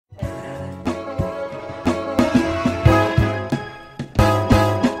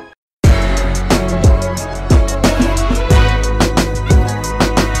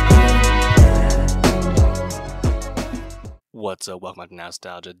What's up? Welcome to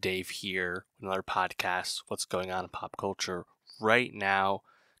Nostalgia. Dave here with another podcast. What's going on in pop culture right now?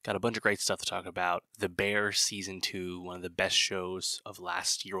 Got a bunch of great stuff to talk about. The Bear Season 2, one of the best shows of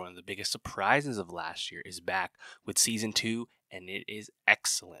last year, one of the biggest surprises of last year, is back with Season 2, and it is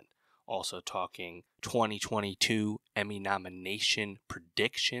excellent. Also talking 2022 Emmy nomination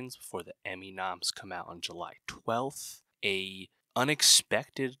predictions before the Emmy noms come out on July 12th. A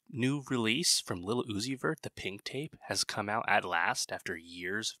unexpected new release from Lil Uzi Vert, the Pink Tape, has come out at last after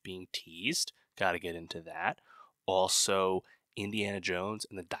years of being teased. Gotta get into that. Also, Indiana Jones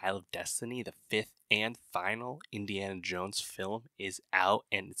and the Dial of Destiny, the fifth and final Indiana Jones film, is out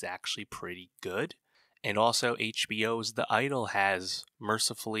and it's actually pretty good. And also, HBO's The Idol has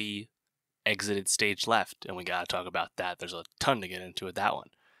mercifully exited stage left, and we gotta talk about that. There's a ton to get into with that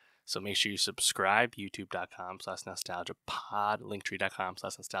one. So make sure you subscribe, youtube.com/nostalgiapod,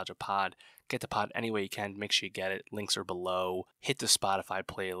 linktree.com/nostalgiapod. Get the pod any way you can. Make sure you get it. Links are below. Hit the Spotify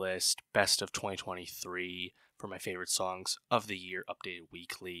playlist, Best of 2023, for my favorite songs of the year, updated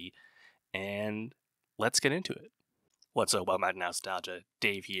weekly. And let's get into it. What's up, welcome back to Nostalgia.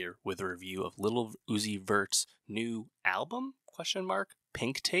 Dave here with a review of Lil Uzi Vert's new album,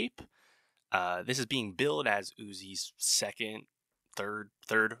 Pink Tape. This is being billed as Uzi's third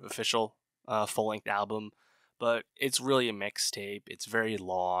official full-length album, but it's really a mixtape. It's very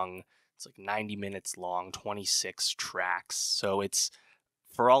long. It's like 90 minutes long, 26 tracks. So it's,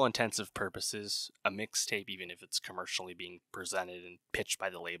 for all intensive purposes, a mixtape, even if it's commercially being presented and pitched by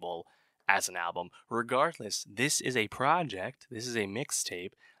the label as an album. Regardless, this is a project, this is a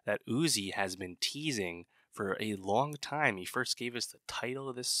mixtape that Uzi has been teasing for a long time. He first gave us the title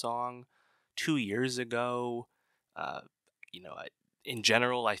of this song 2 years ago. In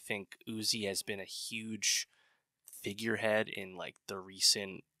general, I think Uzi has been a huge figurehead in like the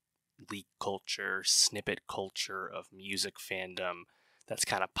recent leak culture, snippet culture of music fandom that's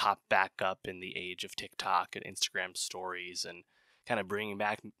kind of popped back up in the age of TikTok and Instagram stories, and kind of bringing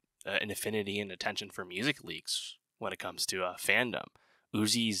back an affinity and attention for music leaks when it comes to fandom.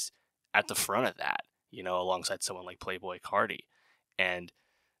 Uzi's at the front of that, alongside someone like Playboy Carti. And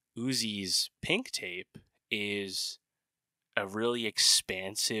Uzi's Pink Tape is a really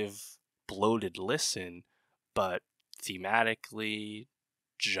expansive, bloated listen, but thematically,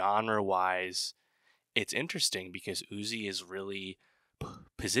 genre-wise, it's interesting because Uzi is really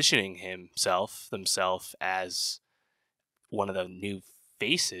positioning himself as one of the new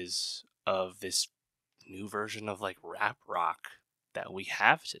faces of this new version of like rap rock that we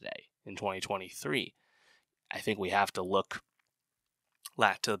have today in 2023. I think we have to look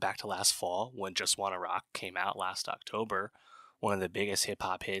back to last fall when Just Wanna Rock came out last October, one of the biggest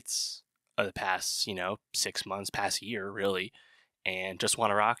hip-hop hits of the past, 6 months, past year, really. And Just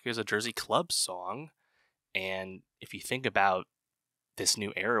Wanna Rock is a Jersey Club song. And if you think about this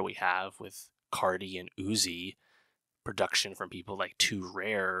new era we have with Cardi and Uzi, production from people like Too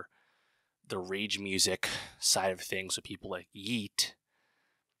Rare, the rage music side of things with people like Yeet,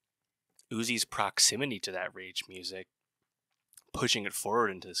 Uzi's proximity to that rage music, pushing it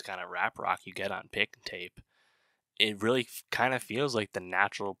forward into this kind of rap rock you get on Pink Tape, it really kind of feels like the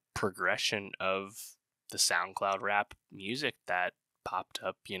natural progression of the SoundCloud rap music that popped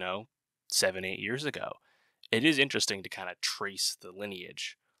up, 7-8 years ago. It is interesting to kind of trace the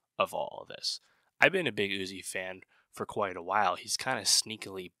lineage of all of this. I've been a big Uzi fan for quite a while. He's kind of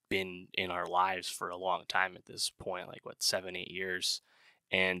sneakily been in our lives for a long time at this point, 7-8 years.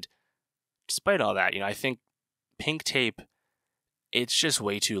 And despite all that, I think Pink Tape, it's just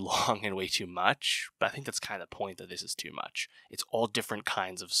way too long and way too much, but I think that's kind of the point that this is too much. It's all different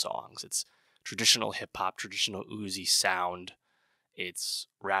kinds of songs. It's traditional hip-hop, traditional Uzi sound. It's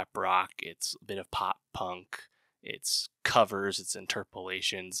rap rock. It's a bit of pop punk. It's covers. It's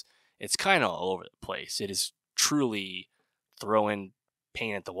interpolations. It's kind of all over the place. It is truly throwing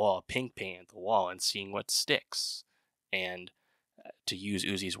paint at the wall, pink paint at the wall, and seeing what sticks. And to use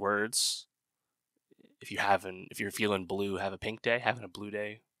Uzi's words, if you're feeling blue, have a pink day. Having a blue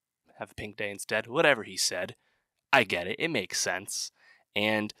day, have a pink day instead. Whatever he said, I get it. It makes sense.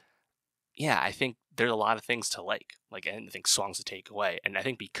 And yeah, I think there's a lot of things to like, and I think songs to take away. And I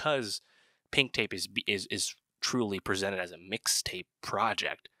think because Pink Tape is truly presented as a mixtape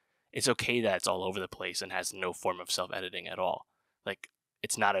project, it's okay that it's all over the place and has no form of self-editing at all.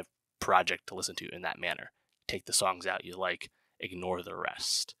 It's not a project to listen to in that manner. Take the songs out you like, ignore the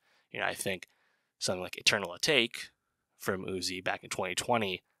rest. I think something like Eternal Take from Uzi back in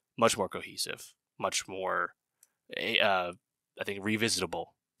 2020, much more cohesive, much more, I think,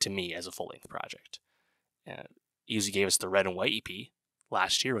 revisitable to me as a full-length project. Uzi gave us the Red and White EP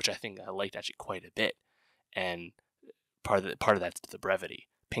last year, which I think I liked actually quite a bit. And part of that's the brevity.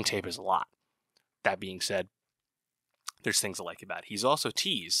 Pink Tape is a lot. That being said, there's things I like about it. Uzi's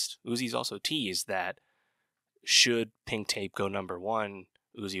also teased that should Pink Tape go number one,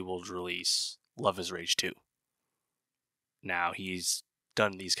 Uzi will release Love Is Rage 2. Now, he's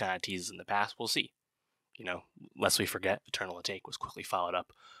done these kind of teases in the past. We'll see. Lest we forget, Eternal Atake was quickly followed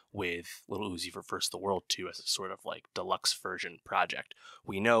up with Lil Uzi Vert vs. the World 2 as a sort of like deluxe version project.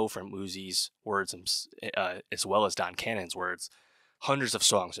 We know from Uzi's words as well as Don Cannon's words, hundreds of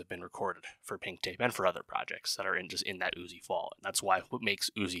songs have been recorded for Pink Tape and for other projects that are in that Uzi vault. And that's what makes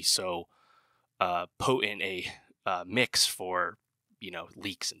Uzi so potent a mix for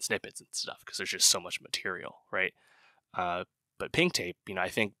leaks and snippets and stuff, because there's just so much material, right? But Pink Tape, I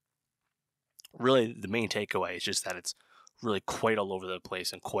think really the main takeaway is just that it's really quite all over the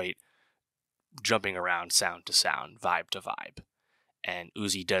place and quite jumping around sound to sound, vibe to vibe. And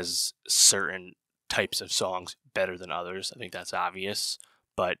Uzi does certain types of songs better than others. I think that's obvious.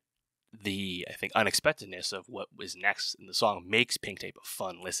 But the, I think, unexpectedness of what was next in the song makes Pink Tape a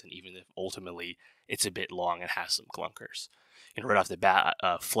fun listen, even if ultimately it's a bit long and has some clunkers. Right off the bat,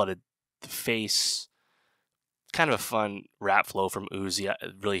 Flooded the Face, kind of a fun rap flow from Uzi, a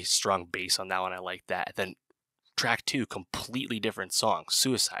really strong bass on that one. I like that. And then track 2, completely different song,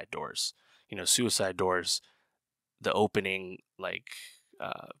 Suicide Doors. Suicide Doors, the opening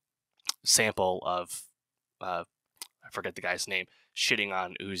sample of I forget the guy's name, shitting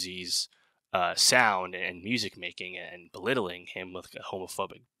on Uzi's sound and music making and belittling him with a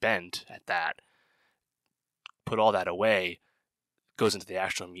homophobic bent at that. Put all that away, goes into the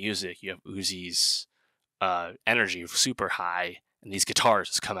actual music. You have Uzi's energy super high, and these guitars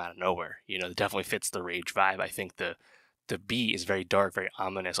just come out of nowhere. It definitely fits the Rage vibe. I think the beat is very dark, very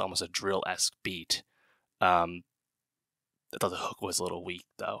ominous, almost a drill-esque beat. I thought the hook was a little weak,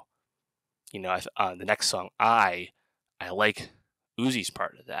 though. The next song, I like Uzi's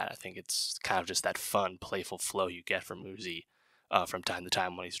part of that. I think it's kind of just that fun, playful flow you get from Uzi from time to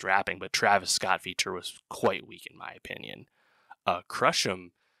time when he's rapping. But Travis Scott feature was quite weak, in my opinion. Crush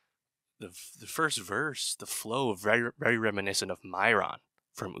 'Em, the first verse, the flow, very, very reminiscent of Myron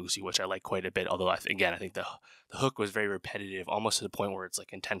from Uzi, which I like quite a bit. Although, I think the hook was very repetitive, almost to the point where it's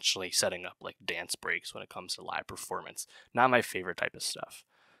like intentionally setting up like dance breaks when it comes to live performance. Not my favorite type of stuff.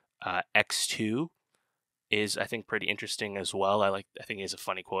 X2 is, I think, pretty interesting as well. I think he has a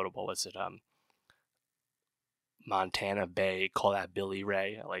funny quotable. Is it Montana Bay, call that Billy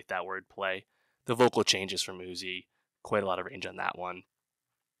Ray? I like that wordplay. The vocal changes from Uzi, quite a lot of range on that one.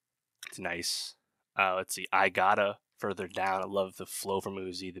 It's nice. Let's see, I Gotta, further down. I love the flow from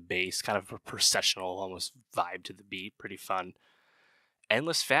Uzi, the bass, kind of a processional almost vibe to the beat, pretty fun.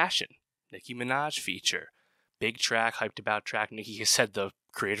 Endless Fashion, Nicki Minaj feature. Big track, hyped about track. Nicki has said the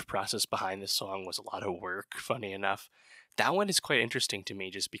creative process behind this song was a lot of work, funny enough. That one is quite interesting to me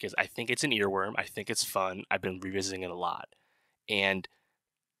just because I think it's an earworm. I think it's fun. I've been revisiting it a lot. And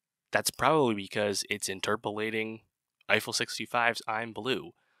that's probably because it's interpolating Eiffel 65's I'm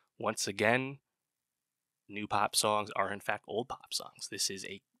Blue. Once again, new pop songs are in fact old pop songs. This is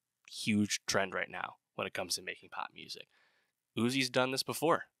a huge trend right now when it comes to making pop music. Uzi's done this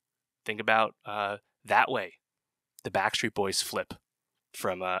before. Think about That Way, the Backstreet Boys flip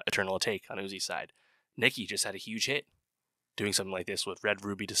from Eternal Atake on Uzi's side. Nicki just had a huge hit doing something like this with Red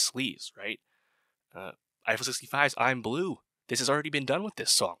Ruby to Sleaze, right? Eiffel 65's I'm Blue. This has already been done with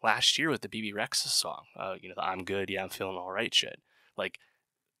this song last year with the BB Rexha song. The I'm Good, Yeah, I'm Feeling Alright shit.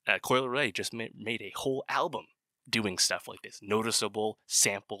 Coil Ray just made a whole album doing stuff like this. Noticeable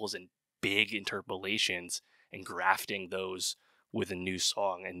samples and big interpolations and grafting those with a new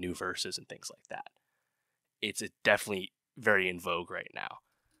song and new verses and things like that. It's definitely very in vogue right now.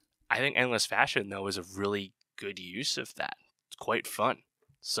 I think Endless Fashion, though, is a really good use of that. It's quite fun.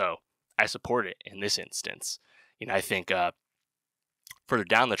 So I support it in this instance. I think further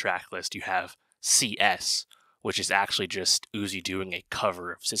down the track list, you have CS, which is actually just Uzi doing a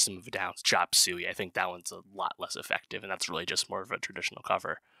cover of System of a Down's Chop Suey. I think that one's a lot less effective, and that's really just more of a traditional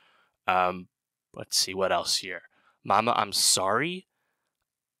cover. Let's see, what else here? Mama, I'm Sorry.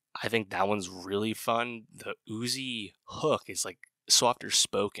 I think that one's really fun. The Uzi hook is like softer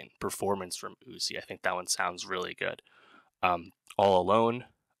spoken performance from Uzi. I think that one sounds really good. All Alone.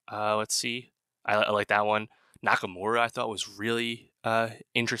 Let's see. I like that one. Nakamura, I thought, was really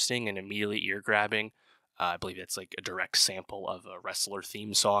interesting and immediately ear grabbing. I believe it's like a direct sample of a wrestler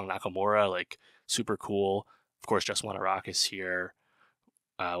theme song. Nakamura, super cool. Of course, Just Wanna Rock is here.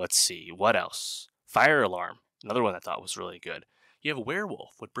 Let's see, what else? Fire Alarm, another one I thought was really good. You have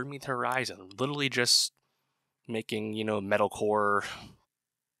Werewolf with Bring Me to Horizon, literally just making, metalcore,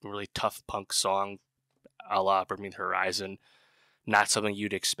 really tough punk song a la Bring Me the Horizon. Not something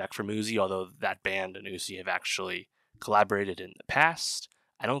you'd expect from Uzi, although that band and Uzi have actually collaborated in the past.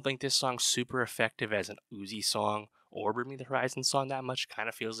 I don't think this song's super effective as an Uzi song or Bring Me the Horizon song that much. Kind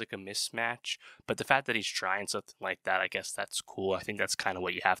of feels like a mismatch. But the fact that he's trying something like that, I guess that's cool. I think that's kind of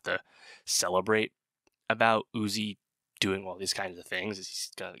what you have to celebrate about Uzi doing all these kinds of things. Is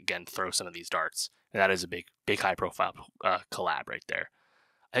he's going to, again, throw some of these darts. And that is a big high profile collab right there.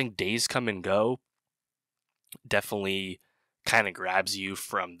 I think Days Come and Go definitely kind of grabs you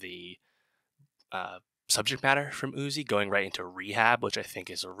from the subject matter from Uzi, going right into Rehab, which I think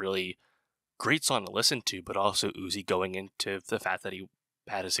is a really great song to listen to, but also Uzi going into the fact that he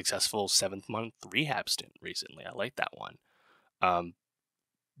had a successful 7-month rehab stint recently. I like that one.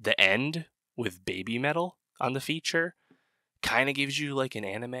 The end with Baby Metal on the feature kind of gives you like an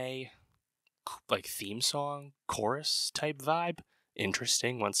anime like theme song chorus type vibe.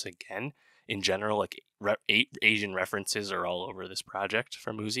 Interesting. Once again, in general, like Asian references are all over this project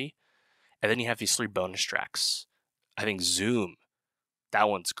from Uzi. And then you have these 3 bonus tracks. I think Zoom, that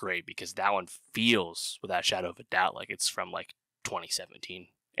one's great because that one feels, without a shadow of a doubt, like it's from like 2017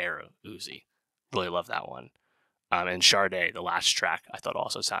 era Uzi. Really love that one. And Sade, the last track, I thought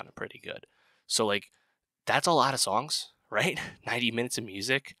also sounded pretty good. So like, that's a lot of songs, right? 90 minutes of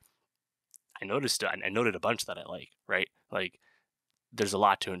music. I noted a bunch that I like, right? Like, there's a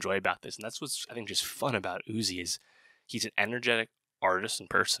lot to enjoy about this, and that's what's I think just fun about Uzi is he's an energetic artist and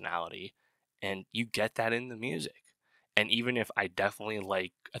personality, and you get that in the music. And even if I definitely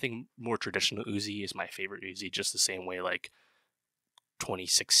like, I think more traditional Uzi is my favorite Uzi, just the same way like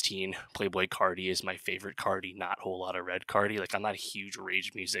 2016 Playboy Cardi is my favorite Cardi, not Whole Lotta Red Cardi. Like, I'm not a huge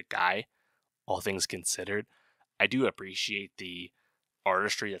rage music guy, all things considered. I do appreciate the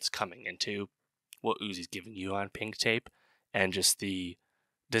artistry that's coming into what Uzi's giving you on Pink Tape, and just the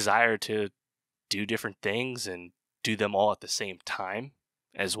desire to do different things and do them all at the same time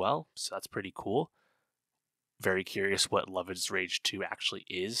as well. So that's pretty cool. Very curious what Love Is Rage 2 actually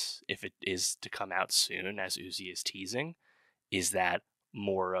is, if it is to come out soon, as Uzi is teasing. Is that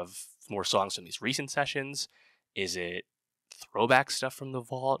more songs from these recent sessions? Is it throwback stuff from the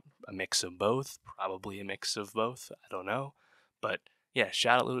vault? A mix of both? Probably a mix of both. I don't know. But yeah,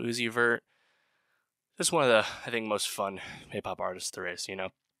 shout out Lil Uzi Vert. Just one of the, I think, most fun hip-hop artists there is, you know?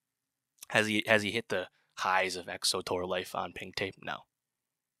 Has he hit the highs of EXO Tour life on Pink Tape? No.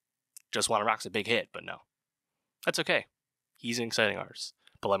 Just Wanna Rock's a big hit, but no. That's okay. He's an exciting artist.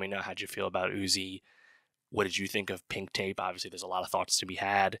 But let me know, how'd you feel about Uzi? What did you think of Pink Tape? Obviously, there's a lot of thoughts to be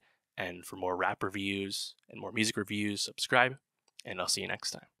had. And for more rap reviews and more music reviews, subscribe. And I'll see you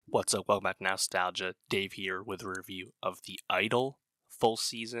next time. What's up? Welcome back to Nostalgia. Dave here with a review of The Idol full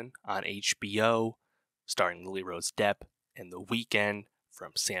season on HBO, starring Lily Rose-Depp and The Weeknd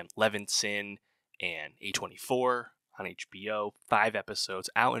from Sam Levinson and A24 on HBO. 5 episodes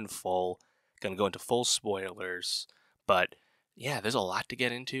out in full. Gonna go into full spoilers. But yeah, there's a lot to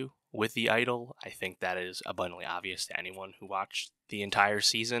get into with The Idol. I think that is abundantly obvious to anyone who watched the entire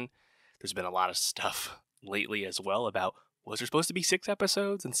season. There's been a lot of stuff lately as well about, was there supposed to be 6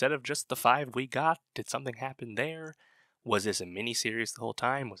 episodes instead of just the 5 we got? Did something happen there? Was this a mini-series the whole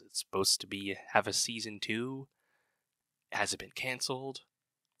time? Was it supposed to have a season 2? Has it been canceled?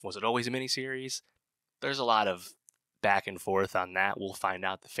 Was it always a mini-series? There's a lot of back and forth on that. We'll find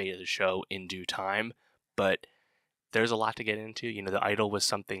out the fate of the show in due time. But there's a lot to get into. You know, The Idol was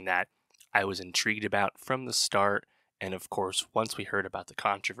something that I was intrigued about from the start. And of course, once we heard about the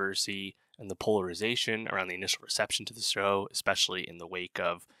controversy and the polarization around the initial reception to the show, especially in the wake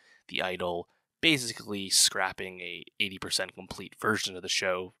of The Idol basically scrapping a 80% complete version of the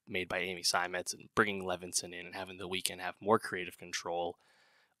show made by Amy Seimetz and bringing Levinson in and having The Weeknd have more creative control,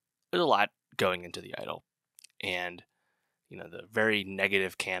 there's a lot going into The Idol. And, you know, the very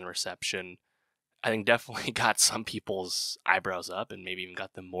negative can reception, I think, definitely got some people's eyebrows up and maybe even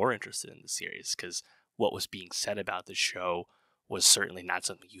got them more interested in the series, because what was being said about the show was certainly not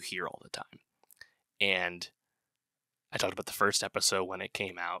something you hear all the time. And I talked about the first episode when it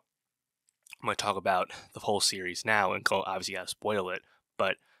came out. I'm going to talk about the whole series now, and obviously got to spoil it,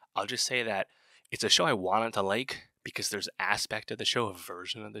 but I'll just say that it's a show I wanted to like because there's an aspect of the show, a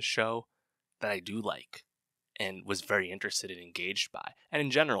version of the show that I do like and was very interested and engaged by. And in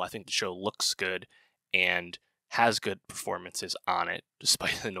general, I think the show looks good and has good performances on it,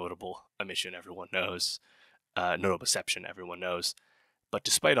 despite the notable exception everyone knows. But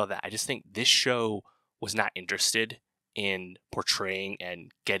despite all that, I just think this show was not interested in portraying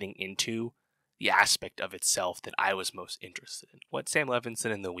and getting into the aspect of itself that I was most interested in. What Sam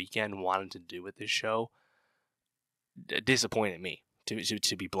Levinson and The Weeknd wanted to do with this show disappointed me,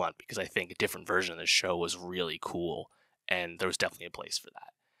 to be blunt, because I think a different version of the show was really cool, and there was definitely a place for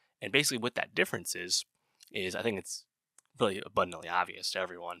that. And basically what that difference is I think it's really abundantly obvious to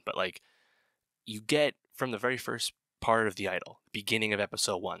everyone, but like, you get from the very first part of The Idol, beginning of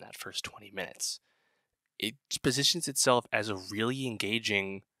episode 1, that first 20 minutes, it positions itself as a really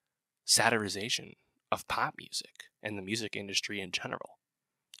engaging satirization of pop music and the music industry in general.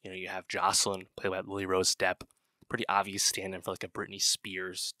 You know, you have Jocelyn, played by Lily Rose-Depp, pretty obvious stand-in for like a Britney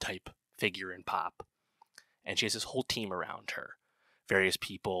Spears type figure in pop. And she has this whole team around her. Various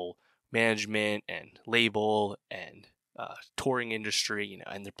people, management and label and touring industry, you know,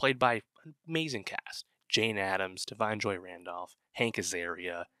 and they're played by an amazing cast. Jane Addams, Divine Joy Randolph, Hank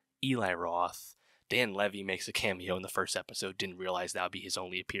Azaria, Eli Roth. Dan Levy makes a cameo in the first episode. Didn't realize that would be his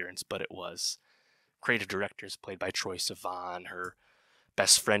only appearance, but it was. Creative directors played by Troye Sivan. Her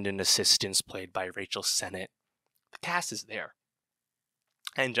best friend and assistants played by Rachel Sennett. The cast is there.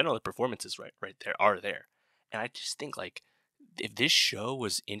 And in general, the performances right there are there. And I just think, like, if this show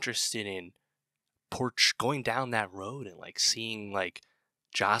was interested in going down that road and like seeing like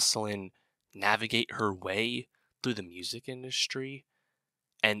Jocelyn navigate her way through the music industry,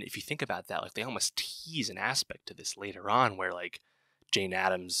 and if you think about that, like, they almost tease an aspect to this later on where like Jane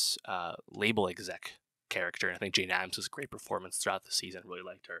Addams, label exec character, and I think Jane Addams was a great performance throughout the season. Really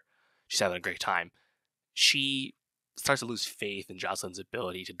liked her. She's having a great time. She starts to lose faith in Jocelyn's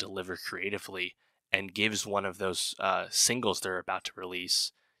ability to deliver creatively, and gives one of those singles they're about to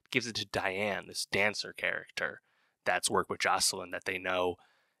release, gives it to Diane, this dancer character that's worked with Jocelyn that they know,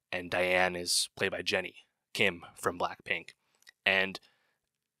 and Diane is played by Jenny Kim from Blackpink. And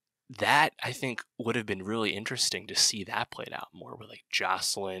that, I think, would have been really interesting to see that played out more, with like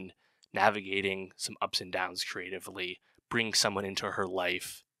Jocelyn navigating some ups and downs creatively, bring someone into her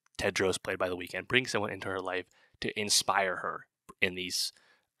life, Tedros, played by The Weeknd, bring someone into her life to inspire her in these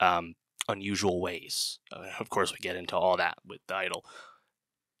unusual ways. Of course, we get into all that with The Idol.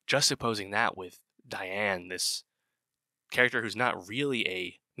 Juxtaposing that with Diane, this character who's not really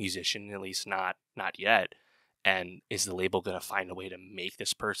a musician, at least not yet, and is the label going to find a way to make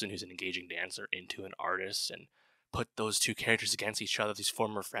this person who's an engaging dancer into an artist and put those two characters against each other, these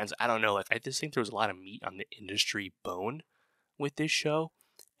former friends? I don't know. Like, I just think there was a lot of meat on the industry bone with this show,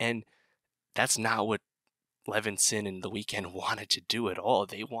 and that's not what Levinson and The Weeknd wanted to do at all.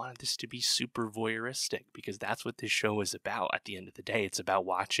 They wanted this to be super voyeuristic, because that's what this show is about. At the end of the day, it's about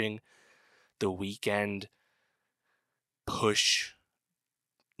watching The Weeknd push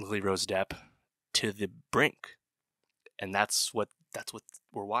Lily Rose-Depp to the brink, and that's what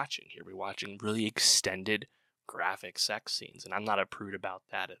we're watching here. We're watching really extended graphic sex scenes, and I'm not a prude about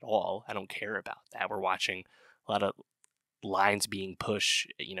that at all. I don't care about that. We're watching a lot of lines being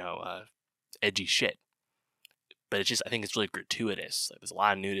pushed, edgy shit. But it's just, I think it's really gratuitous. Like, there's a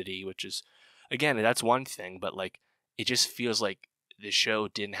lot of nudity, which is, again, that's one thing, but like, it just feels like the show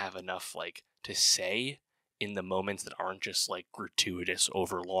didn't have enough like to say in the moments that aren't just like gratuitous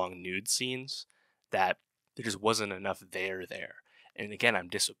over long nude scenes, that there just wasn't enough there. And again, I'm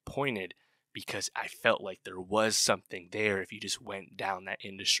disappointed, because I felt like there was something there if you just went down that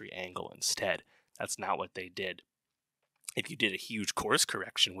industry angle instead. That's not what they did. If you did a huge course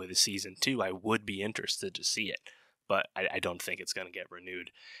correction with a season 2, I would be interested to see it. But I don't think it's going to get renewed.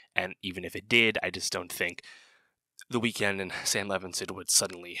 And even if it did, I just don't think The Weeknd and Sam Levinson would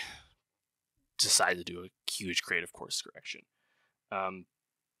suddenly decide to do a huge creative course correction. On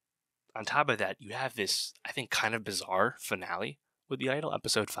top of that, you have this, I think, kind of bizarre finale with The Idol,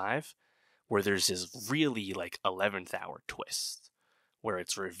 episode 5, where there's this really like 11th hour twist, where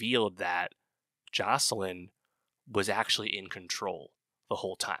it's revealed that Jocelyn was actually in control the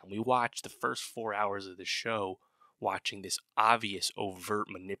whole time. We watched the first 4 hours of the show watching this obvious overt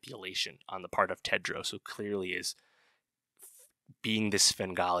manipulation on the part of Tedros, who clearly is being this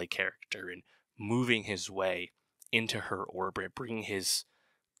Svengali character and moving his way into her orbit, bringing his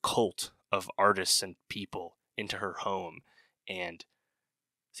cult of artists and people into her home, and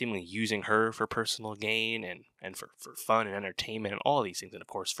seemingly using her for personal gain and for fun and entertainment and all these things, and of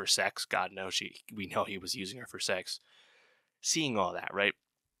course for sex. God knows we know he was using her for sex. Seeing all that, right?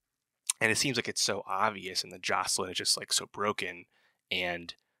 And it seems like it's so obvious, and the Jocelyn is just like so broken,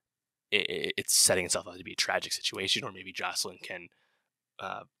 and it's setting itself up to be a tragic situation, or maybe Jocelyn can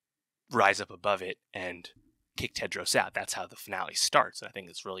rise up above it and kick Tedros out. That's how the finale starts, and I think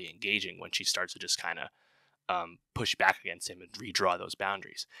it's really engaging when she starts to just kind of push back against him and redraw those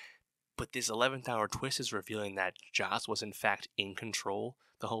boundaries. But this 11th hour twist is revealing that Joss was in fact in control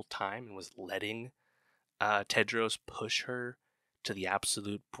the whole time and was letting Tedros push her to the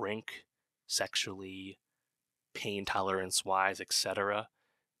absolute brink, sexually, pain tolerance wise, etc.,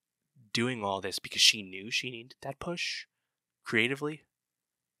 doing all this because she knew she needed that push creatively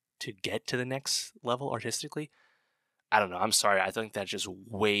to get to the next level artistically. I don't know. I'm sorry. I think that's just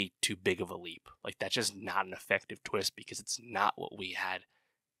way too big of a leap. Like, that's just not an effective twist because it's not what we had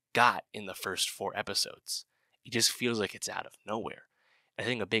got in the first 4 episodes. It just feels like it's out of nowhere. I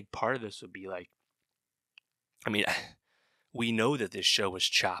think a big part of this would be like, I mean, we know that this show was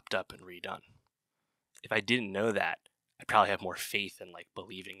chopped up and redone. If I didn't know that, I'd probably have more faith in like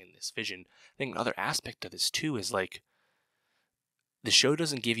believing in this vision. I think another aspect of this too is like the show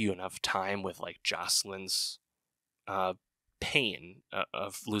doesn't give you enough time with like Jocelyn's pain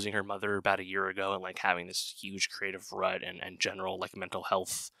of losing her mother about a year ago and like having this huge creative rut and general like mental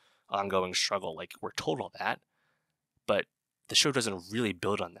health ongoing struggle. Like, we're told all that, but the show doesn't really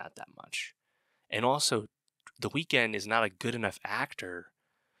build on that much. And also, The Weeknd is not a good enough actor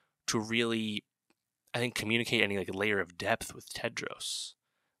to really, I think, communicate any like layer of depth with Tedros.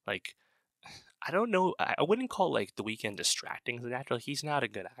 Like, I don't know. I wouldn't call like The Weeknd distracting as an actor. Like, he's not a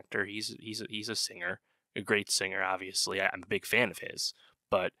good actor. He's a singer, a great singer. Obviously, I'm a big fan of his.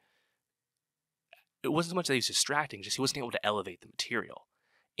 But it wasn't so much that he was distracting; just he wasn't able to elevate the material.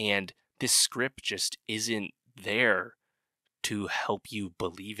 And this script just isn't there to help you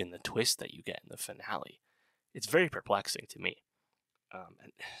believe in the twist that you get in the finale. It's very perplexing to me.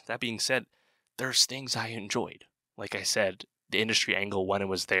 And that being said, there's things I enjoyed. Like I said, the industry angle when it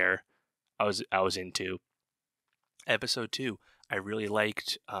was there, I was into. Episode 2, I really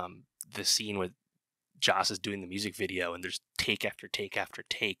liked the scene with Joss is doing the music video, and there's take after take after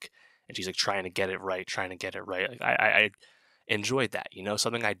take, and she's like trying to get it right, trying to get it right. Like, I enjoyed that. You know,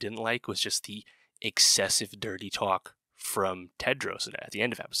 something I didn't like was just the excessive dirty talk from Tedros at the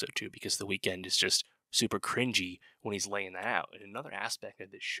end of episode 2, because The Weeknd is just super cringy when he's laying that out. And another aspect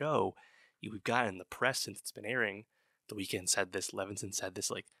of this show, we've got in the press since it's been airing, The Weeknd said this, Levinson said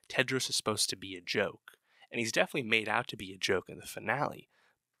this, like, Tedros is supposed to be a joke. And he's definitely made out to be a joke in the finale.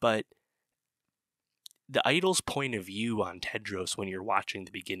 But the Idol's point of view on Tedros when you're watching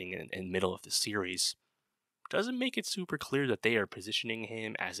the beginning and middle of the series doesn't make it super clear that they are positioning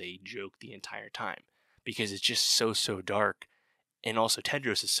him as a joke the entire time, because it's just so dark. And also,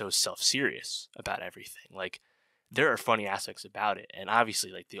 Tedros is so self-serious about everything. Like, there are funny aspects about it, and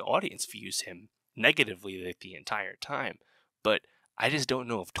obviously, like, the audience views him negatively like the entire time. But I just don't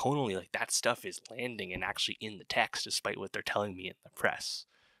know if tonally, like, that stuff is landing and actually in the text, despite what they're telling me in the press.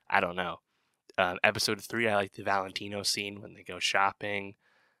 I don't know. Episode 3, I like the Valentino scene when they go shopping.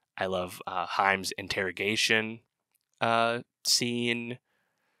 I love Haim's interrogation scene.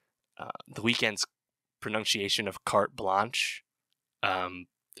 The Weeknd's pronunciation of carte blanche,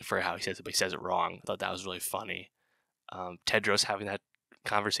 for how he says it, but he says it wrong. I thought that was really funny. Tedros having that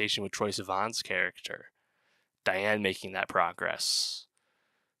conversation with Troye Sivan's character. Diane making that progress.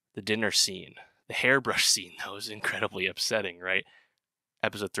 The dinner scene. The hairbrush scene, that was incredibly upsetting, right?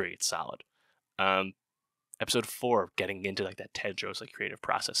 Episode 3, it's solid. Episode 4, getting into like that Tedros like creative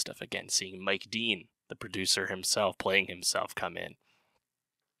process stuff again, seeing Mike Dean, the producer himself, playing himself, come in.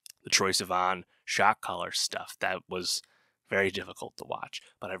 The Troye Sivan shock collar stuff, that was very difficult to watch,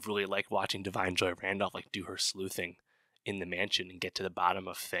 but I've really liked watching Divine Joy Randolph like do her sleuthing in the mansion and get to the bottom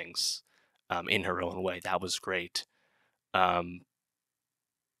of things in her own way. That was great. Troye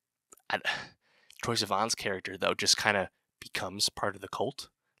Sivan's character, though, just kind of becomes part of the cult.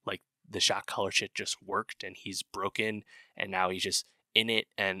 Like, the shock collar shit just worked, and he's broken, and now he's just in it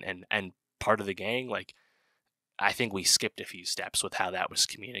and part of the gang. Like, I think we skipped a few steps with how that was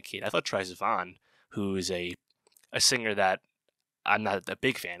communicated. I thought Troye Sivan, who is a singer that I'm not a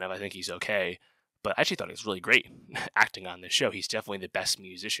big fan of, I think he's okay, but I actually thought he was really great acting on this show. He's definitely the best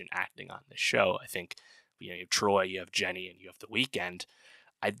musician acting on this show. I think, you have Troy, you have Jenny, and you have The Weeknd.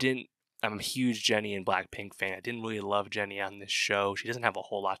 I'm a huge Jenny and Blackpink fan. I didn't really love Jenny on this show. She doesn't have a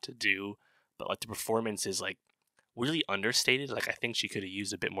whole lot to do, but like the performance is like really understated. Like, I think she could have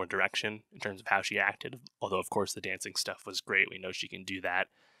used a bit more direction in terms of how she acted. Although, of course, the dancing stuff was great. We know she can do that.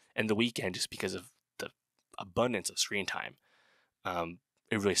 And The Weeknd, just because of the abundance of screen time,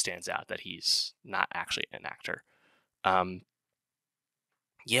 it really stands out that he's not actually an actor.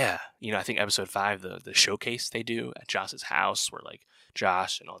 Yeah, I think episode 5, the showcase they do at Joss's house, where like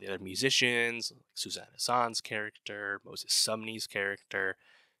Josh and all the other musicians, like Susanna Hassan's character, Moses Sumney's character,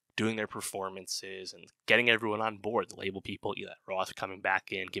 doing their performances and getting everyone on board. The label people, Eli Roth coming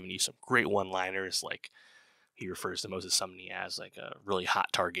back in, giving you some great one-liners. Like, he refers to Moses Sumney as like a really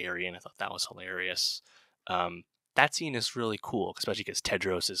hot Targaryen. I thought that was hilarious. That scene is really cool, especially because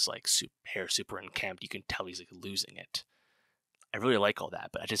Tedros is like hair super unkempt. You can tell he's like losing it. I really like all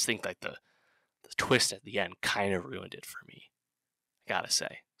that, but I just think like the twist at the end kind of ruined it for me, I gotta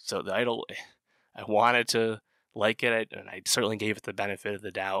say. So The Idol, I wanted to like it, and I certainly gave it the benefit of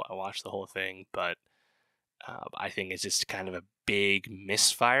the doubt. I watched the whole thing, but I think it's just kind of a big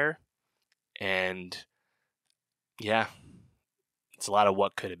misfire. And yeah, it's a lot of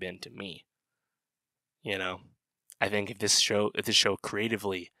what could have been to me. You know, I think if this show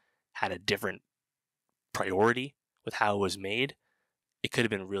creatively had a different priority with how it was made, it could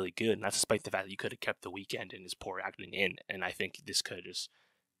have been really good. And that's despite the fact that you could have kept The Weeknd and his poor acting in. And I think this could have just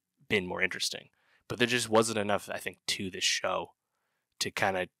been more interesting. But there just wasn't enough, I think, to this show to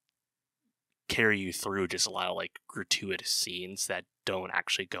kind of carry you through just a lot of like gratuitous scenes that don't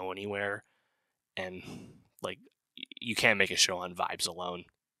actually go anywhere. And like, you can't make a show on vibes alone,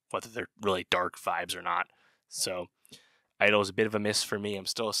 whether they're really dark vibes or not. So Idol is a bit of a miss for me. I'm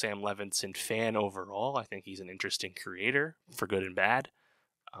still a Sam Levinson fan overall. I think he's an interesting creator for good and bad.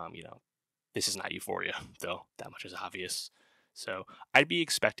 This is not Euphoria, though. That much is obvious. So I'd be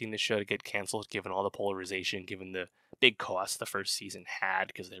expecting this show to get canceled, given all the polarization, given the big cost the first season had,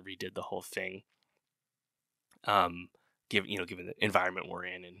 because they redid the whole thing. Given the environment we're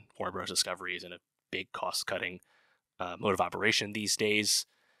in, and Warner Bros. Discovery is in a big cost-cutting mode of operation these days.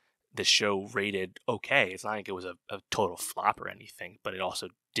 The show rated okay. It's not like it was a total flop or anything, but it also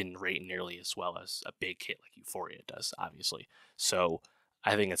didn't rate nearly as well as a big hit like Euphoria does, obviously. So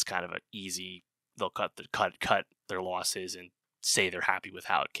I think it's kind of an easy. They'll cut their losses and say they're happy with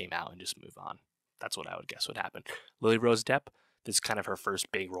how it came out and just move on. That's what I would guess would happen. Lily Rose-Depp, this is kind of her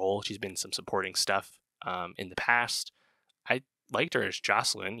first big role. She's been in some supporting stuff in the past. I liked her as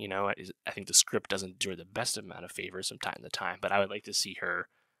Jocelyn. I think the script doesn't do her the best amount of favors from time to time, but I would like to see her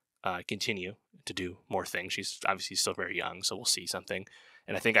continue to do more things. She's obviously still very young, so we'll see something.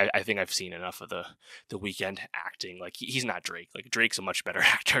 And I think I've seen enough of the Weeknd acting. Like he's not Drake. Like Drake's a much better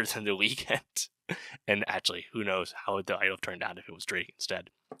actor than the Weeknd. And actually, who knows how the Idol turned out if it was Drake instead?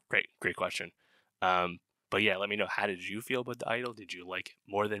 Great question. But yeah, let me know, how did you feel about the Idol? Did you like it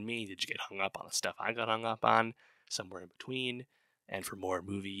more than me? Did you get hung up on the stuff I got hung up on? Somewhere in between. And for more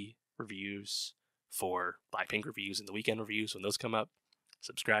movie reviews, for Blackpink reviews and the Weeknd reviews when those come up,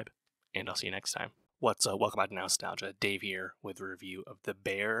 subscribe, and I'll see you next time. What's up? Welcome back to Nostalgia. Dave here with a review of The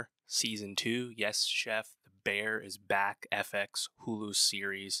Bear Season 2. Yes, Chef, The Bear is back. FX, Hulu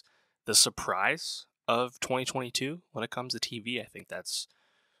series. The surprise of 2022 when it comes to TV. I think that's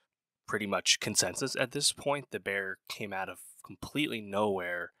pretty much consensus at this point. The Bear came out of completely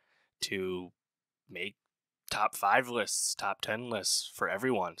nowhere to make top 5 lists, top 10 lists for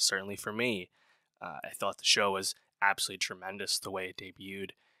everyone, certainly for me. I thought the show was absolutely tremendous the way it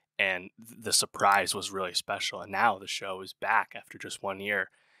debuted, and the surprise was really special. And now the show is back after just 1 year,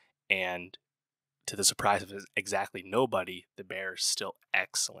 and to the surprise of exactly nobody, The Bear is still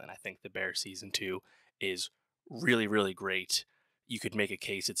excellent. I think The Bear Season 2 is really, really great. You could make a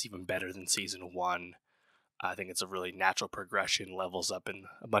case it's even better than Season 1. I think it's a really natural progression, levels up in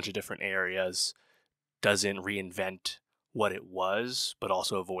a bunch of different areas, doesn't reinvent what it was, but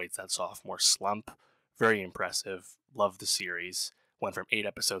also avoids that sophomore slump. Very impressive. Love the series. Went from 8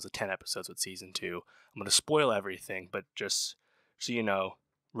 episodes to 10 episodes with Season 2. I'm going to spoil everything, but just so you know,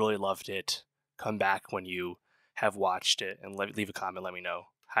 really loved it. Come back when you have watched it and leave a comment. Let me know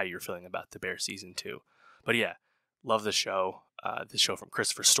how you're feeling about The Bear Season 2. But yeah, love the show. The show from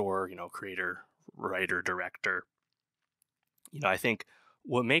Christopher Storer, creator, writer, director. I think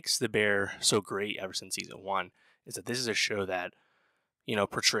what makes The Bear so great ever since Season 1 is that this is a show that,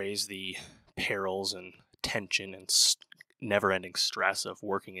 portrays the perils and tension and never-ending stress of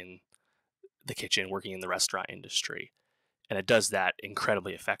working in the kitchen, working in the restaurant industry. And it does that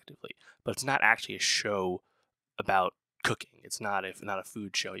incredibly effectively. But it's not actually a show about cooking. It's not a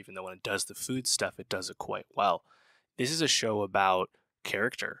food show, even though when it does the food stuff, it does it quite well. This is a show about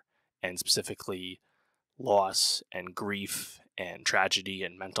character, and specifically loss and grief and tragedy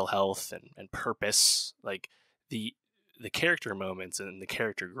and mental health and purpose. Like the character moments and the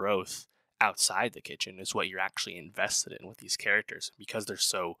character growth outside the kitchen is what you're actually invested in with these characters, because they're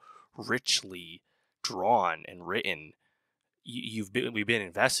so richly drawn and written. We've been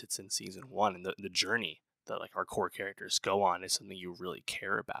invested since Season 1, and the journey that like our core characters go on is something you really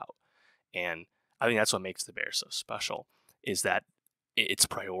care about. And I think that's what makes The Bear so special, is that its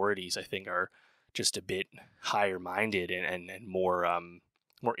priorities, I think, are just a bit higher minded and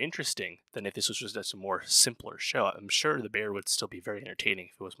more interesting than if this was just a more simpler show. I'm sure The Bear would still be very entertaining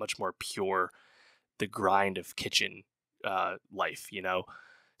if it was much more pure, the grind of kitchen life.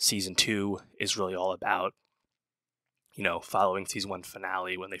 Season 2 is really all about, following Season 1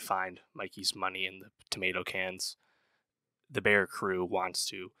 finale when they find Mikey's money in the tomato cans. The Bear crew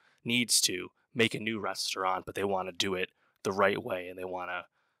needs to make a new restaurant, but they want to do it the right way, and they want to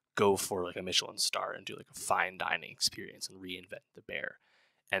go for like a Michelin star and do like a fine dining experience and reinvent the bear.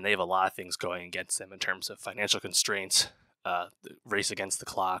 And they have a lot of things going against them in terms of financial constraints, the race against the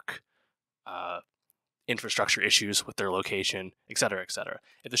clock, uh, infrastructure issues with their location, et cetera, et cetera.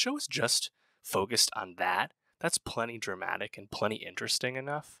 If the show is just focused on that, that's plenty dramatic and plenty interesting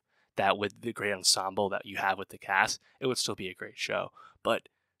enough that with the great ensemble that you have with the cast, it would still be a great show. But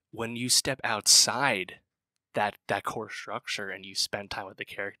when you step outside that core structure and you spend time with the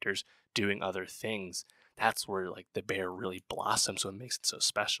characters doing other things, that's where like the bear really blossoms, what makes it so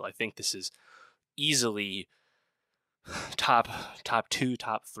special. I think this is easily top two,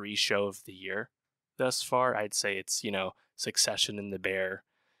 top three show of the year thus far. I'd say it's, Succession and The Bear.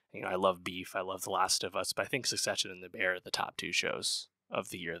 I love Beef, I love The Last of Us, but I think Succession and The Bear are the top two shows of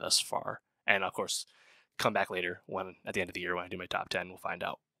the year thus far. And of course, come back later when at the end of the year when I do my top 10, we'll find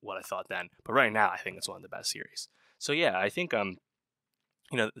out what I thought then. But right now, I think it's one of the best series. So yeah, I think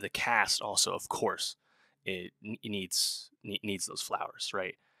the cast also, of course, it needs those flowers,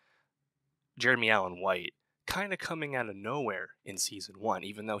 right? Jeremy Allen White kind of coming out of nowhere in season 1,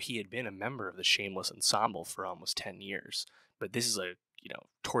 even though he had been a member of the Shameless ensemble for almost 10 years. But this is a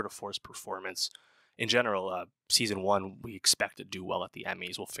tour de force performance. In general, season 1 we expect to do well at the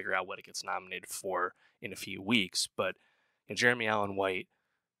Emmys. We'll figure out what it gets nominated for in a few weeks. But Jeremy Allen White,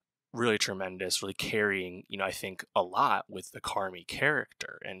 really tremendous, really carrying, I think a lot with the Carmy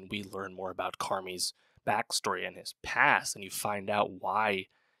character. And we learn more about Carmy's backstory and his past, and you find out why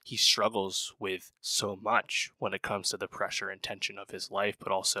he struggles with so much when it comes to the pressure and tension of his life,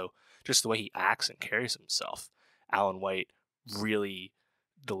 but also just the way he acts and carries himself. Allen White really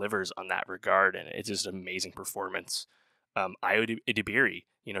delivers on that regard, and it's just an amazing performance. Io Idibiri,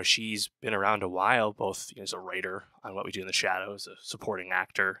 she's been around a while, both as a writer on What We Do in the Shadows, a supporting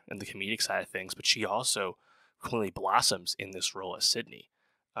actor, and the comedic side of things, but she also completely blossoms in this role as Sydney.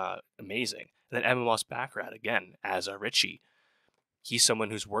 Amazing. And then Emma Moss-Baccarat, again, as a Richie. He's someone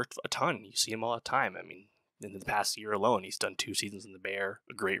who's worked a ton. You see him all the time. I mean, in the past year alone, he's done 2 seasons in The Bear,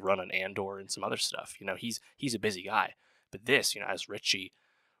 a great run on Andor, and some other stuff. He's a busy guy. But this, as Richie,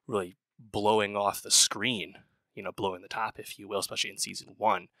 really blowing off the screen, blowing the top, if you will, especially in season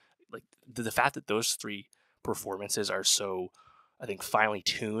 1. Like the fact that those 3 performances are so, I think, finely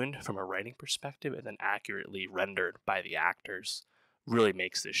tuned from a writing perspective and then accurately rendered by the actors really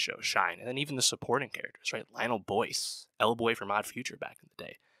makes this show shine. And then even the supporting characters, right? Lionel Boyce, L-Boy from Odd Future back in the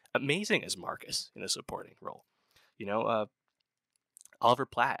day. Amazing as Marcus in a supporting role. Oliver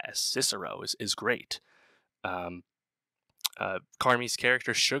Platt as Cicero is great. Carmy's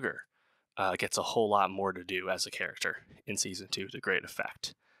character, Sugar, gets a whole lot more to do as a character in season 2 to great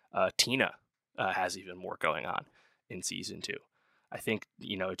effect. Tina has even more going on in season 2. I think,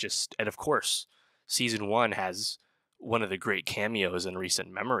 and of course, season 1 has one of the great cameos in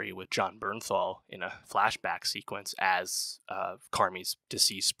recent memory with John Bernthal in a flashback sequence as Carmy's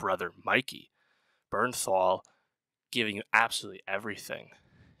deceased brother, Mikey. Bernthal giving you absolutely everything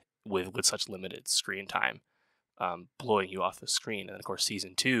with such limited screen time, blowing you off the screen. And of course,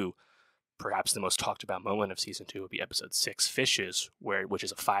 season 2, perhaps the most talked about moment of season 2 would be episode 6, Fishes, which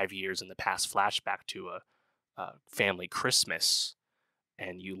is a 5 years in the past flashback to a family Christmas.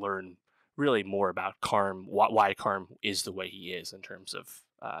 And you learn really more about Carm, why Carm is the way he is in terms of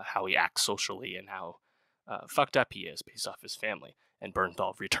how he acts socially and how fucked up he is based off his family. And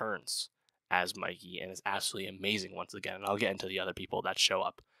Bernthal returns as Mikey and is absolutely amazing once again. And I'll get into the other people that show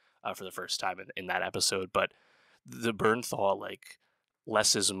up for the first time in that episode. But the Bernthal, like,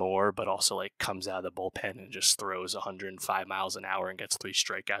 less is more, but also like comes out of the bullpen and just throws 105 miles an hour and gets 3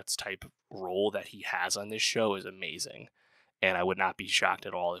 strikeouts type role that he has on this show is amazing. And I would not be shocked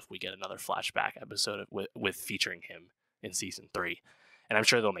at all if we get another flashback episode with featuring him in season 3. And I'm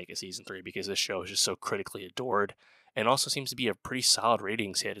sure they'll make a season 3 because this show is just so critically adored and also seems to be a pretty solid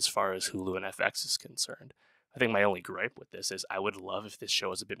ratings hit as far as Hulu and FX is concerned. I think my only gripe with this is I would love if this show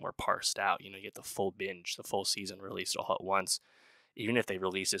was a bit more parsed out. You get the full binge, the full season released all at once. Even if they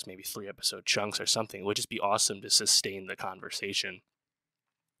release this maybe 3-episode chunks or something, it would just be awesome to sustain the conversation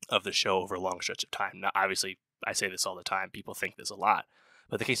of the show over a long stretch of time. Now, obviously, I say this all the time. People think this a lot.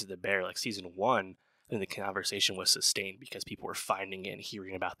 But the case of The Bear, like season 1, then the conversation was sustained because people were finding it and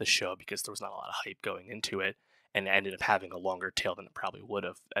hearing about the show because there was not a lot of hype going into it. And it ended up having a longer tail than it probably would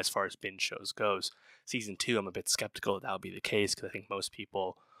have as far as binge shows goes. Season 2, I'm a bit skeptical that would be the case because I think most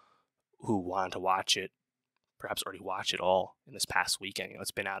people who want to watch it perhaps already watch it all in this past weekend.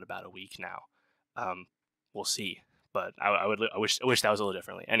 It's been out about a week now. We'll see. But I wish that was a little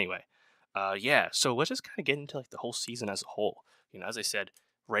differently. Anyway, so let's just kind of get into like the whole season as a whole. As I said,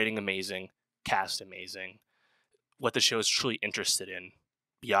 writing amazing, cast amazing. What the show is truly interested in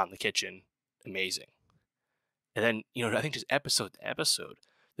beyond the kitchen, amazing. And then, I think just episode to episode,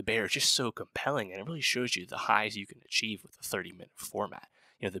 The Bear is just so compelling, and it really shows you the highs you can achieve with a 30-minute format.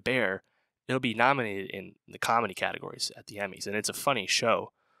 The Bear, it'll be nominated in the comedy categories at the Emmys, and it's a funny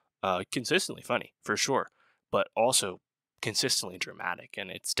show, consistently funny, for sure, but also consistently dramatic,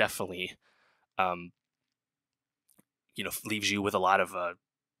 and it's definitely, leaves you with a lot of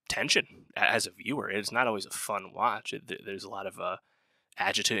tension as a viewer. It's not always a fun watch. There's a lot of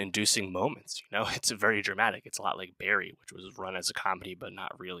agita-inducing moments. It's very dramatic. It's a lot like Barry, which was run as a comedy, but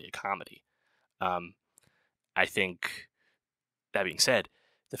not really a comedy. I think, that being said,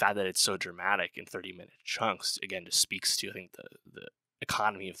 the fact that it's so dramatic in 30-minute chunks, again, just speaks to, I think, the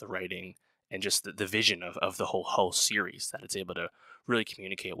economy of the writing and just the vision of the whole series, that it's able to really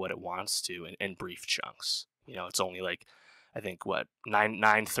communicate what it wants to in brief chunks. It's only like, I think, what,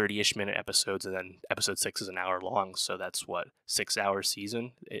 30-ish minute episodes, and then episode 6 is an hour long, so that's what, 6-hour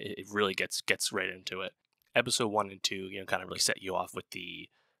season. It really gets right into it. Episode 1 and 2, kind of really set you off with the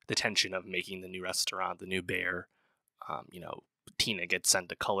tension of making the new restaurant, the new Bear. Tina gets sent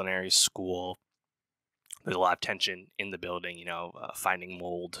to culinary school. There's a lot of tension in the building. Finding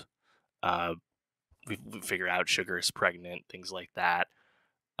mold. We figure out Sugar is pregnant, things like that.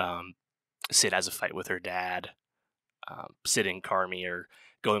 Sid has a fight with her dad. Sid and Carmy are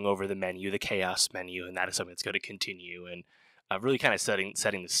going over the menu, the chaos menu, and that is something that's going to continue, and really kind of setting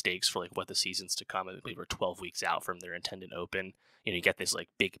the stakes for like what the seasons to come. I believe we're 12 weeks out from their intended open. You get this like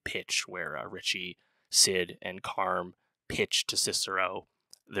big pitch where Richie, Sid, and Carm pitch to Cicero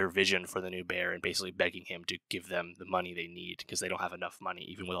their vision for the new Bear, and basically begging him to give them the money they need because they don't have enough money,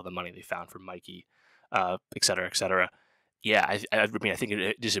 even with all the money they found from Mikey, et cetera, et cetera. Yeah, I mean, I think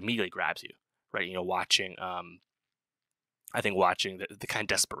it just immediately grabs you, right? Watching, I think watching the kind of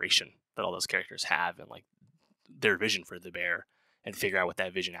desperation that all those characters have, and like their vision for the Bear, and figure out what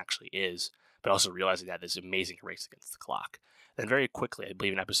that vision actually is, but also realizing that this amazing race against the clock. Then very quickly, I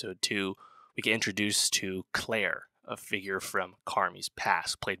believe in episode 2, we get introduced to Claire, a figure from Carmy's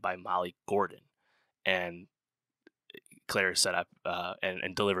past, played by Molly Gordon. And Claire is set up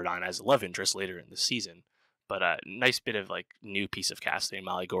and delivered on as a love interest later in the season. But a nice bit of like new piece of casting.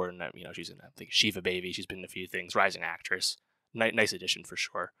 Molly Gordon, she's in, I think, Shiva Baby. She's been in a few things. Rising actress. Nice addition for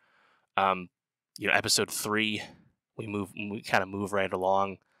sure. Episode 3, we kind of move right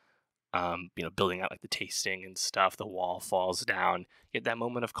along. Building out like the tasting and stuff. The wall falls down. You get that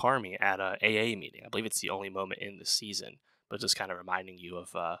moment of Carmy at a AA meeting. I believe it's the only moment in the season, but just kind of reminding you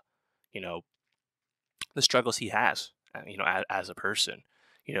of, the struggles he has, as a person.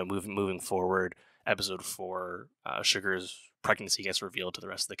 Moving forward. Episode 4, Sugar's pregnancy gets revealed to the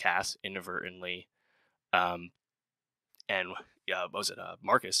rest of the cast inadvertently, and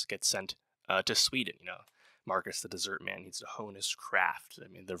Marcus gets sent to Sweden. Marcus, the dessert man, needs to hone his craft. I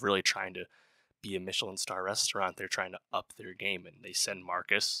mean, they're really trying to be a Michelin star restaurant. They're trying to up their game, and they send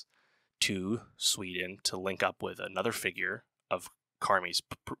Marcus to Sweden to link up with another figure of Carmy's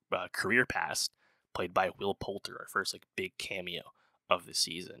career past, played by Will Poulter, our first like big cameo of the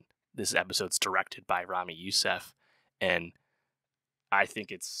season. This episode's directed by Rami Youssef, and I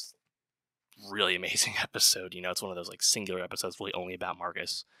think it's really amazing episode. It's one of those like singular episodes really only about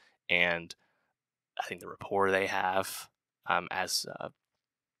Marcus, and I think the rapport they have as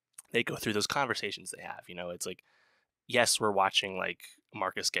they go through those conversations they have. It's like, yes, we're watching like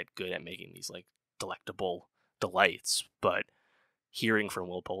Marcus get good at making these like delectable delights, but hearing from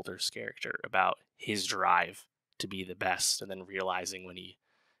Will Poulter's character about his drive to be the best, and then realizing when he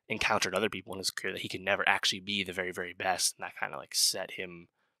encountered other people in his career that he could never actually be the very, very best, and that kind of like set him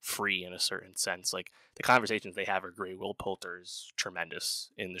free in a certain sense. Like the conversations they have are great. Will Poulter is tremendous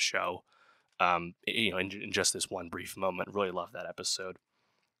in the show. In just this one brief moment, really love that episode.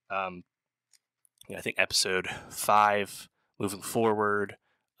 I think episode 5, moving forward,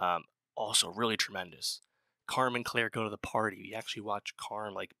 also really tremendous. Carm and Claire go to the party. You actually watch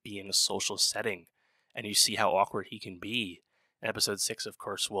Carm like be in a social setting, and you see how awkward he can be. And episode 6, of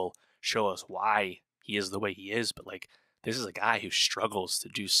course, will show us why he is the way he is. But like, this is a guy who struggles to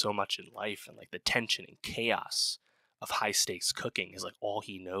do so much in life, and like the tension and chaos of high stakes cooking is like all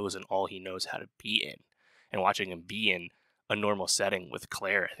he knows and all he knows how to be in. And watching him be in a normal setting with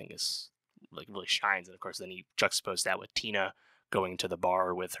Claire, I think is like really shines. And of course, then he juxtaposed that with Tina going to the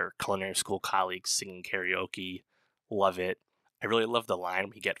bar with her culinary school colleagues, singing karaoke. Love it. I really love the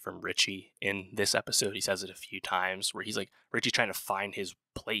line we get from Richie in this episode. He says it a few times where he's like, Richie trying to find his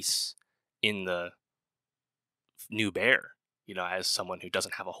place in the new Bear, as someone who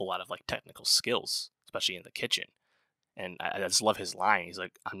doesn't have a whole lot of like technical skills, especially in the kitchen. And I just love his line. He's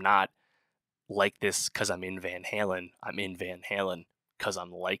like, I'm not like this because I'm in Van Halen. I'm in Van Halen because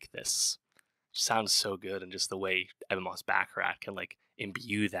I'm like this. Sounds so good, and just the way Evan Moss Baccarat can like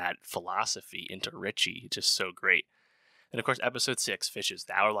imbue that philosophy into Richie, just so great. And of course, episode 6, Fishes,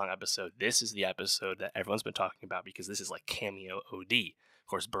 the hour-long episode. This is the episode that everyone's been talking about because this is like cameo OD. Of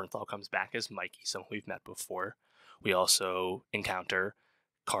course, Bernthal comes back as Mikey, someone we've met before. We also encounter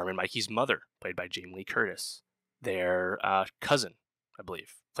Carmen Mikey's mother, played by Jamie Lee Curtis. Their cousin, I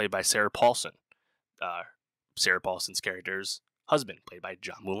believe, played by Sarah Paulson. Sarah Paulson's character's husband, played by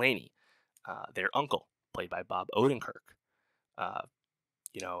John Mulaney. Their uncle, played by Bob Odenkirk.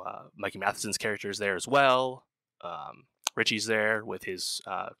 Mikey Matheson's character is there as well. Richie's there with his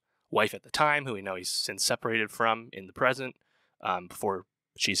wife at the time, who we know he's since separated from in the present, before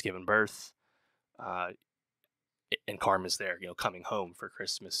she's given birth. And Carmen's there, coming home for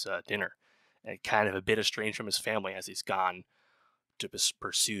Christmas dinner. And kind of a bit estranged from his family as he's gone to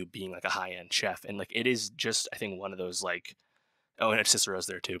pursue being like a high-end chef. And like, it is just, I think, one of those like, oh, and Cicero's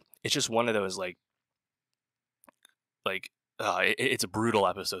there too. It's just one of those it's a brutal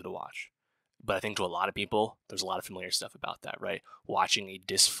episode to watch. But I think to a lot of people, there's a lot of familiar stuff about that, right? Watching a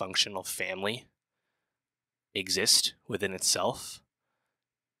dysfunctional family exist within itself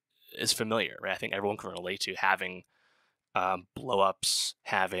is familiar, right? I think everyone can relate to having blow-ups,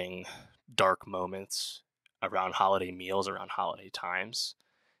 having dark moments around holiday meals, around holiday times.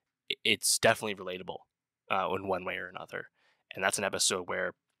 It's definitely relatable in one way or another. And that's an episode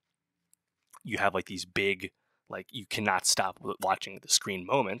where you have like these big, like you cannot stop watching the screen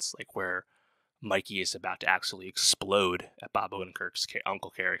moments, like where Mikey is about to actually explode at Bob Odenkirk's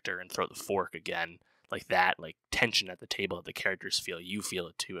uncle character and throw the fork again. Like that, like tension at the table that the characters feel, you feel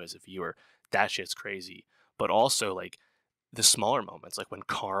it too as a viewer. That shit's crazy. But also like the smaller moments, like when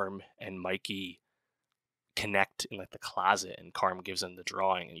Carm and Mikey connect in like the closet and Carm gives him the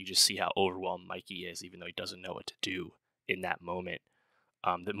drawing and you just see how overwhelmed Mikey is, even though he doesn't know what to do in that moment.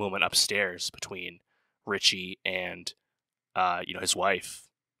 The moment upstairs between Richie and his wife,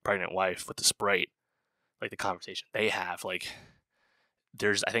 pregnant wife, with the Sprite, like the conversation they have, like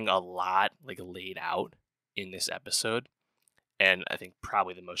there's, I think, a lot like laid out in this episode. And I think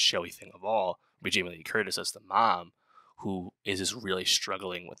probably the most showy thing of all would be Jamie Lee Curtis as the mom, who is just really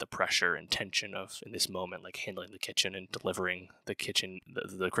struggling with the pressure and tension of, in this moment, like handling the kitchen and delivering the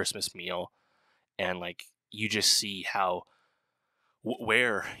the Christmas meal. And like you just see how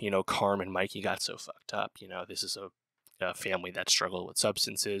where Carm and Mikey got so fucked up. This is a family that struggled with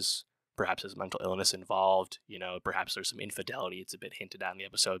substances. Perhaps there's mental illness involved. Perhaps there's some infidelity. It's a bit hinted at in the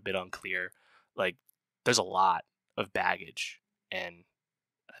episode, a bit unclear. Like there's a lot of baggage and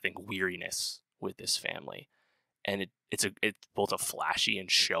I think weariness with this family. And it's both a flashy and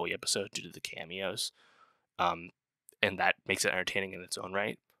showy episode due to the cameos. And that makes it entertaining in its own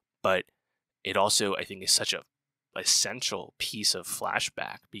right. But it also, I think, is such a essential piece of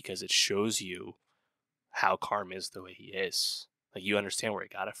flashback because it shows you how Carm is the way he is. Like you understand where he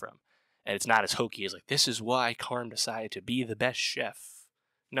got it from. And it's not as hokey as like, this is why Carm decided to be the best chef.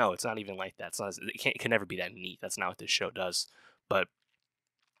 No, it's not even like that. It can never be that neat. That's not what this show does. But,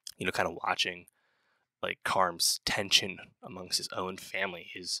 kind of watching like Carm's tension amongst his own family,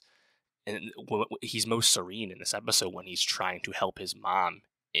 he's most serene in this episode when he's trying to help his mom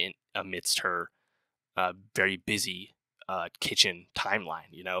amidst her very busy kitchen timeline.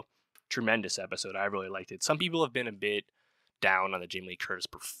 Tremendous episode. I really liked it. Some people have been a bit down on the Jamie Lee Curtis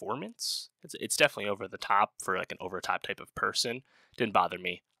performance. It's definitely over the top for like an over the top type of person. Didn't bother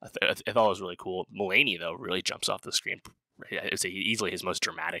me. I thought it was really cool. Mulaney though really jumps off the screen. I'd say easily his most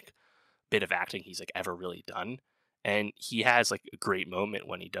dramatic bit of acting he's like ever really done, and he has like a great moment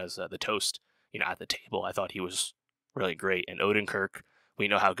when he does the toast at the table. I thought he was really great. And Odenkirk, we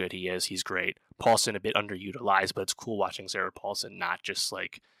know how good he is. He's great. Paulson a bit underutilized, but it's cool watching Sarah Paulson not just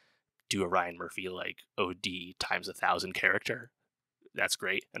like do a Ryan Murphy like OD times 1,000 character. That's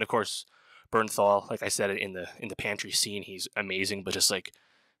great. And of course Bernthal, like I said, in the pantry scene, he's amazing. But just like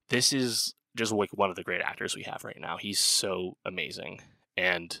this is just like one of the great actors we have right now. He's so amazing,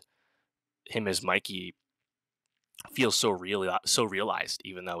 and him as Mikey feels so realized,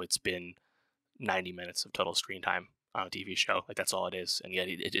 even though it's been 90 minutes of total screen time on a TV show. Like that's all it is, and yet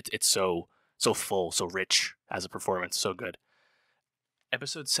it's so full, so rich as a performance, so good.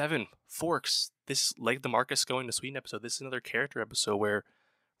 Episode 7, Forks. This, like the Marcus going to Sweden episode, this is another character episode where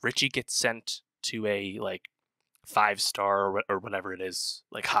Richie gets sent to a like 5-star or whatever it is,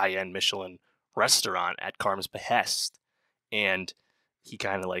 like high-end Michelin restaurant at Carm's behest, and he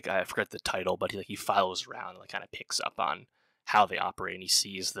kind of like, I forget the title, but he follows around and like kind of picks up on how they operate, and he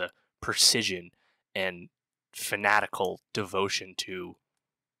sees the precision and fanatical devotion to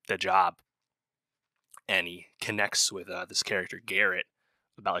the job and he connects with this character Garrett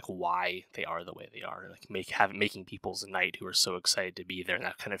about like why they are the way they are, like making people's night who are so excited to be there, and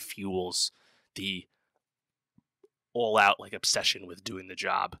that kind of fuels the all out like obsession with doing the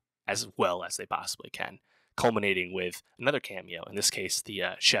job as well as they possibly can, culminating with another cameo. In this case, the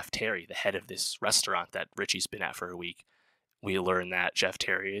Chef Terry, the head of this restaurant that Richie's been at for a week. We learn that Chef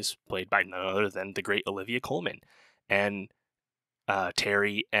Terry is played by none other than the great Olivia Colman, and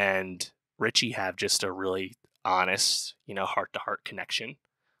Terry and Richie have just a really honest, heart to heart connection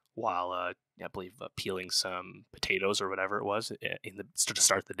while I believe peeling some potatoes or whatever it was to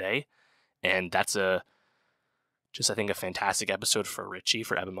start the day, and that's I think a fantastic episode for Richie,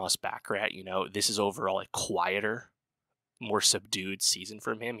 for Ebon Moss-Baccarat. This is overall a quieter, more subdued season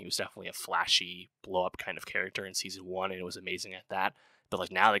from him. He was definitely a flashy blow up kind of character in season 1, and it was amazing at that. But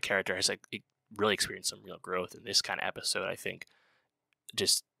like now the character has really experienced some real growth in this kind of episode. I think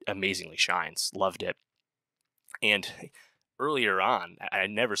just amazingly shines. Loved it. And earlier on, I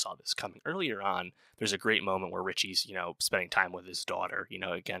never saw this coming. Earlier on, there's a great moment where Richie's, spending time with his daughter,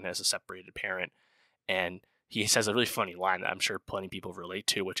 again, as a separated parent. And he says a really funny line that I'm sure plenty of people relate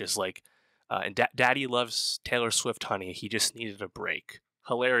to, which is like, and Daddy loves Taylor Swift, honey. He just needed a break.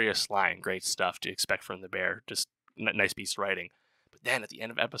 Hilarious line. Great stuff to expect from the bear. Just nice piece of writing. But then at the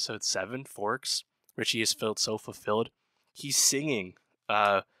end of episode 7, Forks, Richie is so fulfilled. He's singing,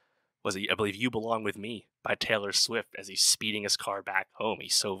 I believe You Belong With Me by Taylor Swift as he's speeding his car back home.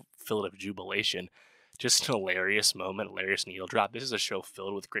 He's so filled of jubilation. Just an hilarious moment, hilarious needle drop. This is a show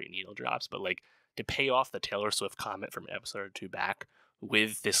filled with great needle drops, but like to pay off the Taylor Swift comment from an episode or 2 back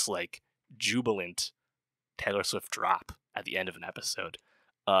with this like jubilant Taylor Swift drop at the end of an episode,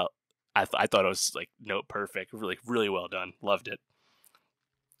 I thought it was like note perfect, really, really well done. Loved it.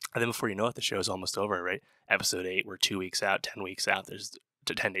 And then before you know it, the show is almost over, right? Episode 8, we're 2 weeks out, 10 weeks out. There's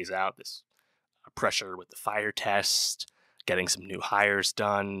 10 days out. This pressure with the fire test, getting some new hires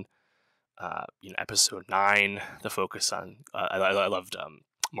done. Episode 9, the focus on I loved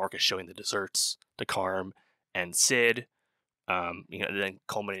Marcus showing the desserts to Carm and Sid. Then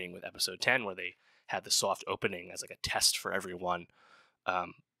culminating with episode 10, where they had the soft opening as like a test for everyone,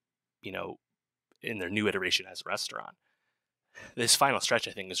 in their new iteration as a restaurant. This final stretch,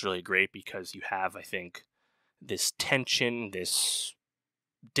 I think, is really great because you have, I think, this tension, this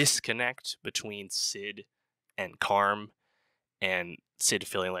disconnect between Sid and Carm, and Sid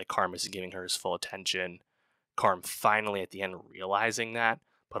feeling like Carm isn't giving her his full attention. Carm finally at the end realizing that,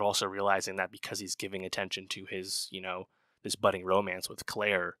 but also realizing that because he's giving attention to his, this budding romance with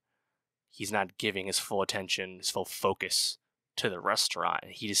Claire, he's not giving his full attention, his full focus to the restaurant.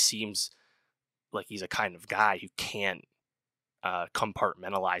 And he just seems like he's a kind of guy who can't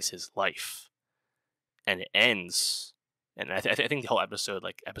compartmentalize his life. And it ends, and I think the whole episode,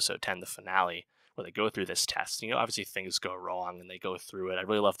 like episode 10, the finale, where they go through this test, obviously things go wrong and they go through it. I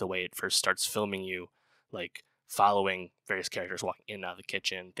really love the way it first starts filming you, like following various characters walking in and out of the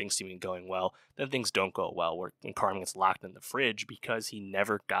kitchen, things seeming going well, then things don't go well, where Carm gets locked in the fridge because he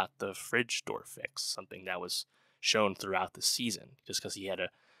never got the fridge door fixed, something that was shown throughout the season, just because he had a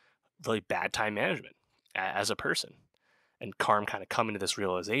really bad time management as a person. And Carm kind of coming to this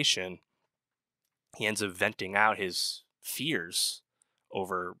realization, he ends up venting out his fears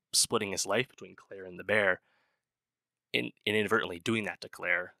over splitting his life between Claire and the bear, inadvertently doing that to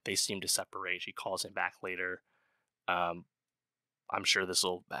Claire. They seem to separate. She calls him back later. I'm sure this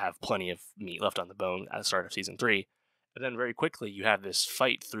will have plenty of meat left on the bone at the start of season 3. And then very quickly, you have this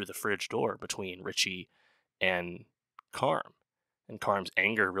fight through the fridge door between Richie and Carm. And Carm's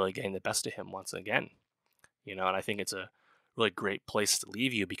anger really getting the best of him once again. And I think it's a really great place to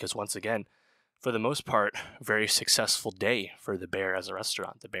leave you because once again, for the most part, very successful day for the bear as a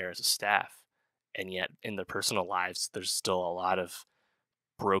restaurant, the bear as a staff. And yet in their personal lives, there's still a lot of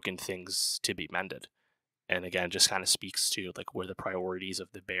broken things to be mended. And again, just kind of speaks to like where the priorities of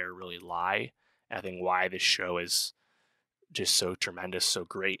the bear really lie. And I think why this show is just so tremendous, so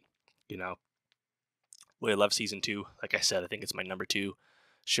great. Really love season 2. Like I said, I think it's my number 2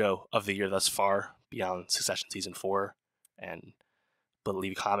 show of the year thus far, beyond Succession season 4. But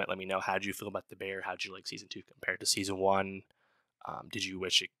leave a comment, let me know, how did you feel about the bear? How did you like season 2 compared to season 1? Did you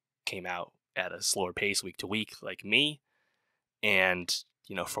wish it came out at a slower pace week to week like me? And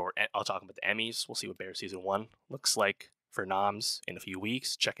I'll talk about the Emmys. We'll see what Bear season 1 looks like for noms in a few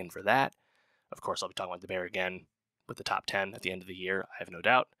weeks. Check in for that. Of course, I'll be talking about the Bear again with the top 10 at the end of the year. I have no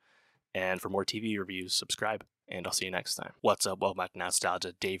doubt. And for more TV reviews, subscribe, and I'll see you next time. What's up? Welcome back to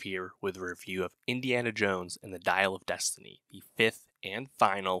Nostalgia. Dave here with a review of Indiana Jones and the Dial of Destiny, the 5th and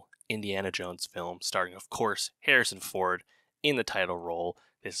final Indiana Jones film, starring, of course, Harrison Ford in the title role.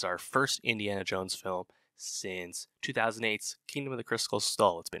 This is our first Indiana Jones film since 2008's Kingdom of the Crystal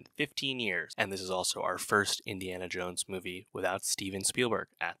Skull. It's been 15 years, and this is also our first Indiana Jones movie without Steven Spielberg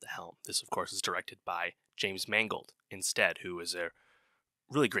at the helm. This, of course, is directed by James Mangold instead, who is a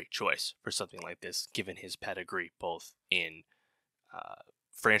really great choice for something like this, given his pedigree both in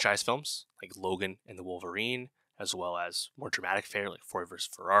franchise films like Logan and the Wolverine, as well as more dramatic fare like Ford vs.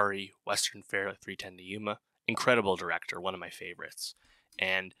 Ferrari, Western fare like 310 to Yuma. Incredible director, one of my favorites.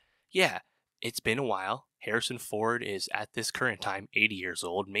 And yeah, it's been a while. Harrison Ford is at this current time 80 years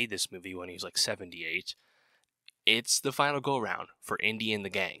old, made this movie when he was like 78. It's the final go round for Indy and the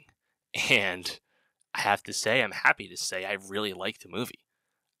gang. And I have to say, I'm happy to say I really liked the movie.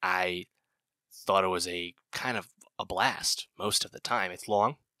 I thought it was a kind of a blast most of the time. It's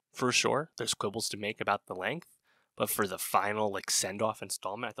long, for sure. There's quibbles to make about the length. But for the final like send-off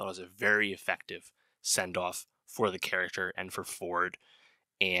installment, I thought it was a very effective send-off for the character and for Ford.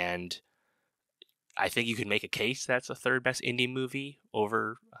 And I think you could make a case that's the third best indie movie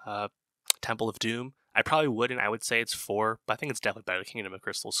over Temple of Doom. I probably wouldn't. I would say it's 4, but I think it's definitely better than Kingdom of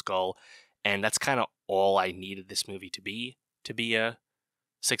Crystal Skull. And that's kind of all I needed this movie to be a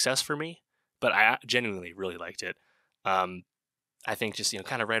success for me. But I genuinely really liked it. I think just,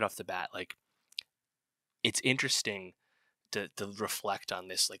 kind of right off the bat, like, it's interesting to reflect on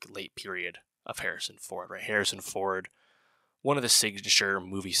this, like, late period of Harrison Ford, right? Harrison Ford, one of the signature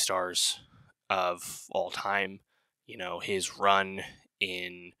movie stars of all time. His run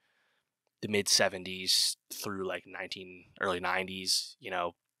in the mid 70s through like early 90s,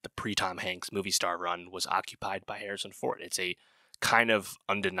 the pre-Tom Hanks movie star run was occupied by Harrison Ford. It's a kind of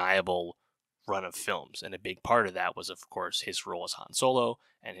undeniable run of films, and a big part of that was, of course, his role as Han Solo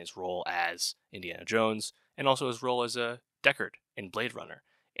and his role as Indiana Jones, and also his role as a Deckard in Blade Runner.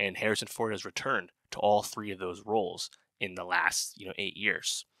 And Harrison Ford has returned to all 3 of those roles in the last 8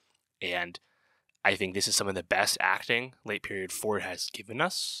 years. And I think this is some of the best acting late period Ford has given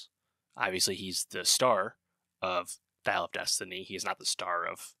us. Obviously, he's the star of Dial of Destiny. He is not the star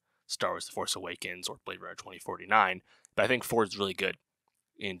of Star Wars The Force Awakens or Blade Runner 2049. But I think Ford's really good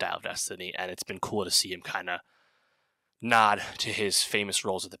in Dial of Destiny, and it's been cool to see him kind of nod to his famous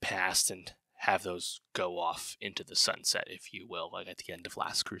roles of the past and have those go off into the sunset, if you will, like at the end of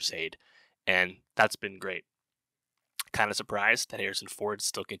Last Crusade. And that's been great. Kind of surprised that Harrison Ford's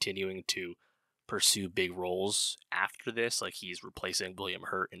still continuing to pursue big roles after this, like he's replacing William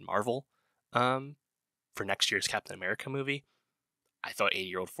Hurt in Marvel for next year's Captain America movie. I thought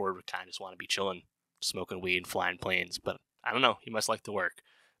 80-year-old Ford would kind of just want to be chilling, smoking weed, flying planes, but I don't know, he must like the work.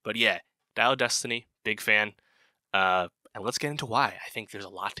 But yeah, Dial of Destiny, big fan. And let's get into why. I think there's a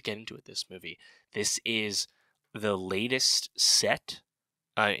lot to get into with this movie. This is the latest set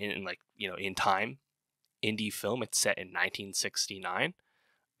in time indie film. It's set in 1969.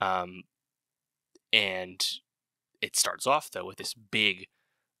 And it starts off, though, with this big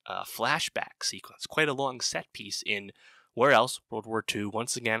flashback sequence, quite a long set piece in where else? World War II.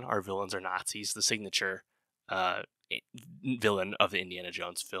 Once again, our villains are Nazis, the signature villain of the Indiana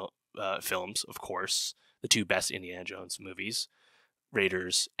Jones films, of course. The 2 best Indiana Jones movies,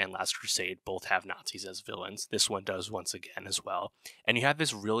 Raiders and Last Crusade, both have Nazis as villains. This one does once again as well. And you have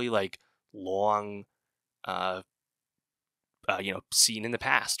this really like long, scene in the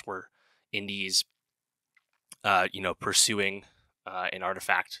past where Indy's, pursuing an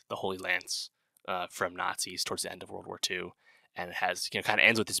artifact, the Holy Lance, from Nazis towards the end of World War II. And it has, kind of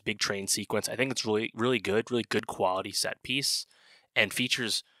ends with this big train sequence. I think it's really, really good quality set piece, and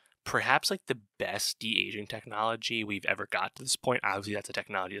features perhaps like the best de-aging technology we've ever got to this point. Obviously, that's a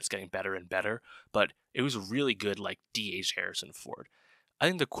technology that's getting better and better, but it was really good, like de-aged Harrison Ford. I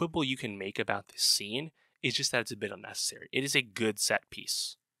think the quibble you can make about this scene is just that it's a bit unnecessary. It is a good set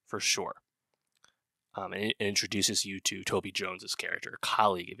piece, for sure. And it introduces you to Toby Jones's character, a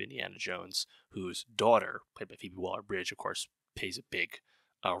colleague of Indiana Jones, whose daughter, played by Phoebe Waller-Bridge, of course, plays a big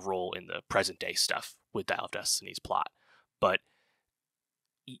role in the present-day stuff with Dial of Destiny's plot. But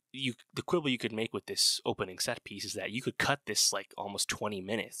the quibble you could make with this opening set piece is that you could cut this like almost 20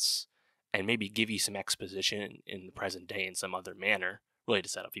 minutes and maybe give you some exposition in the present day in some other manner, really to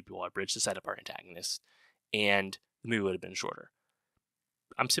set up Phoebe Waller-Bridge, to set up our antagonist, and the movie would have been shorter.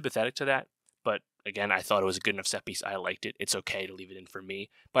 I'm sympathetic to that, but again, I thought it was a good enough set piece. I liked it. It's okay to leave it in for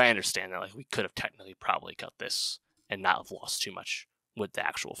me, but I understand that like we could have technically probably cut this and not have lost too much with the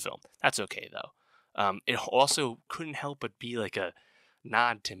actual film. That's okay though. It also couldn't help but be like a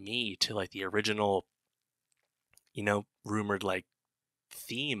nod to me to like the original, rumored like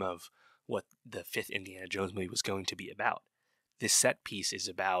theme of what the 5th Indiana Jones movie was going to be about. This set piece is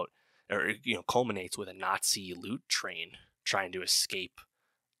about, or culminates with a Nazi loot train trying to escape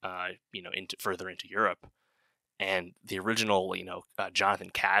into further into Europe. And the original, Jonathan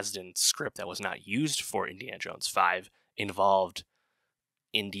Kasdan script that was not used for Indiana Jones 5 involved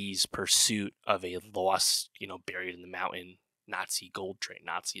Indy's pursuit of a lost, buried in the mountain Nazi gold train,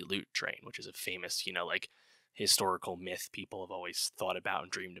 Nazi loot train, which is a famous, historical myth people have always thought about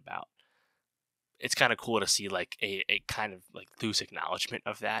and dreamed about. It's kind of cool to see like a kind of like loose acknowledgement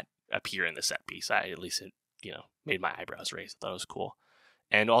of that appear in the set piece. At least it, made my eyebrows raise. I thought it was cool.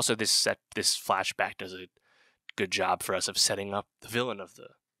 And also this flashback does a good job for us of setting up the villain of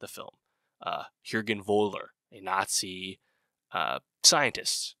the film, Jürgen Voller, a Nazi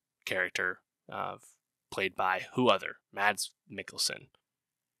scientist character, played by who other? Mads Mikkelsen.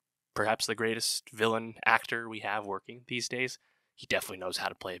 Perhaps the greatest villain actor we have working these days. He definitely knows how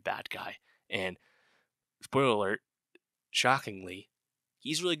to play a bad guy. And spoiler alert, shockingly,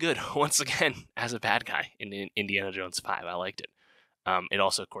 he's really good once again as a bad guy in Indiana Jones 5. I liked it. It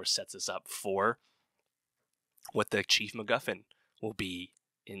also, of course, sets us up for what the chief MacGuffin will be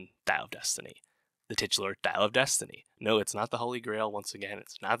in Dial of Destiny. The titular Dial of Destiny. No, it's not the Holy Grail once again.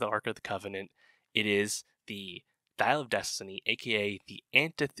 It's not the Ark of the Covenant. It is the Dial of Destiny, aka the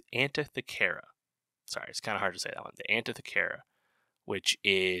Antikythera. Sorry, it's kind of hard to say that one. The Antikythera, which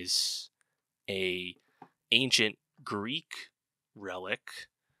is a ancient Greek relic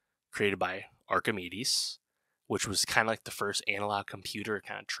created by Archimedes, which was kind of like the first analog computer. It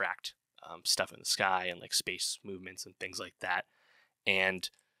kind of tracked stuff in the sky and like space movements and things like that. And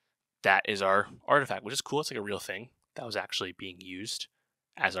that is our artifact, which is cool. It's like a real thing that was actually being used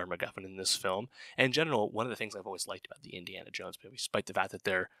as our MacGuffin in this film. And in general, one of the things I've always liked about the Indiana Jones movies, despite the fact that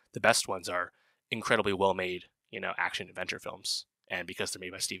they're the best ones, are incredibly well-made, action adventure films. And because they're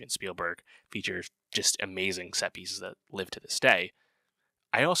made by Steven Spielberg, feature just amazing set pieces that live to this day.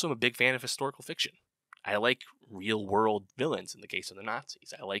 I also am a big fan of historical fiction. I like real-world villains in the case of the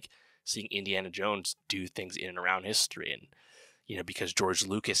Nazis. I like seeing Indiana Jones do things in and around history. And, because George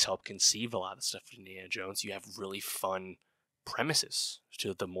Lucas helped conceive a lot of stuff in Indiana Jones, you have really fun premises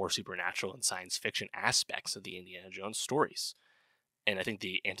to the more supernatural and science fiction aspects of the Indiana Jones stories. And I think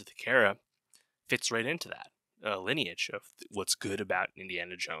the Antikythera fits right into that lineage of what's good about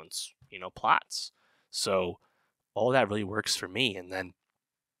Indiana Jones, plots. So all that really works for me. And then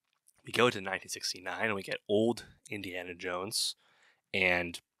we go to 1969 and we get old Indiana Jones,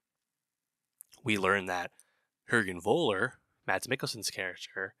 and we learn that Jürgen Voller, Mads Mikkelsen's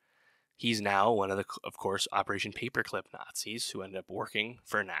character, he's now one of the, of course, Operation Paperclip Nazis who ended up working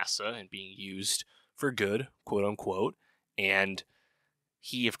for NASA and being used for good, quote unquote. And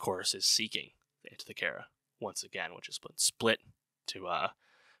he, of course, is seeking the Antikythera once again, which has been split to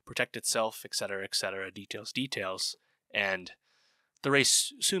protect itself, etc., etc. Details. And the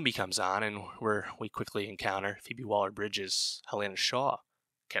race soon becomes on, and we quickly encounter Phoebe Waller-Bridge's Helena Shaw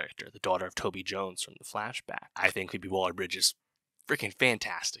character, the daughter of Toby Jones from the flashback. I think Phoebe Waller-Bridge is freaking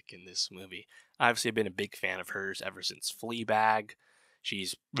fantastic in this movie. Obviously, I've been a big fan of hers ever since Fleabag.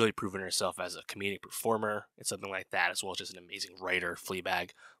 She's really proven herself as a comedic performer and something like that, as well as just an amazing writer. Fleabag,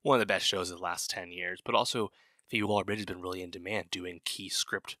 one of the best shows of the last 10 years. But also, Phoebe Waller-Bridge has been really in demand, doing key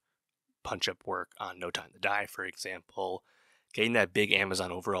script punch-up work on No Time to Die, for example. Getting that big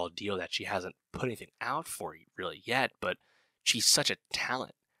Amazon overall deal that she hasn't put anything out for really yet, but she's such a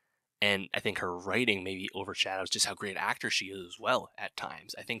talent. And I think her writing maybe overshadows just how great an actor she is as well at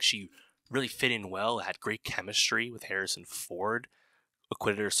times. I think she really fit in well, had great chemistry with Harrison Ford,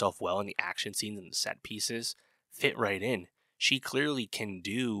 acquitted herself well in the action scenes and the set pieces, fit right in. She clearly can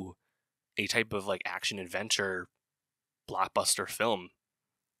do a type of like action adventure blockbuster film.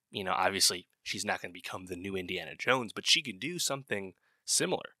 Obviously she's not going to become the new Indiana Jones, but she can do something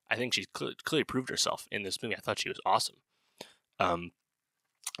similar. I think she's clearly proved herself in this movie. I thought she was awesome.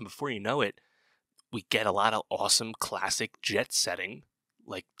 And before you know it, we get a lot of awesome classic jet setting,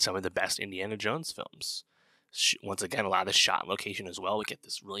 like some of the best Indiana Jones films. Once again, a lot of this shot in location as well. We get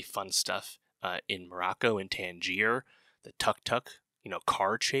this really fun stuff in Morocco and Tangier, the tuk-tuk,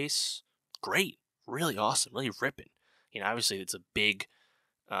 car chase. Great, really awesome, really ripping. Obviously it's a big,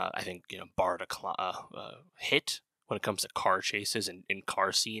 I think, bar to hit when it comes to car chases and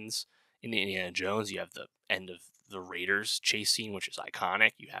car scenes. In Indiana Jones, you have the end of the Raiders chase scene, which is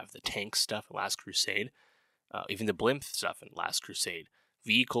iconic. You have the tank stuff in Last Crusade, even the blimp stuff in Last Crusade.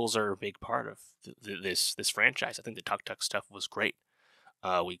 Vehicles are a big part of this franchise. I think the tuk-tuk stuff was great.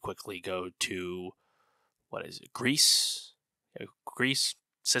 We quickly go to, what is it, Greece,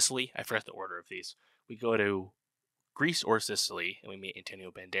 Sicily. I forgot the order of these. We go to Greece or Sicily, and we meet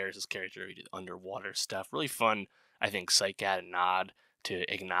Antonio Banderas' character. He did underwater stuff. Really fun, I think, sight gag and nod to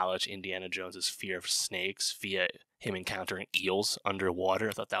acknowledge Indiana Jones's fear of snakes via him encountering eels underwater.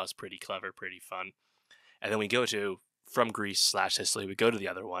 I thought that was pretty clever, pretty fun. And then we go to, from Greece / Sicily, we go to the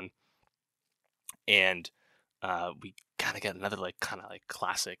other one, and we kind of get another kind of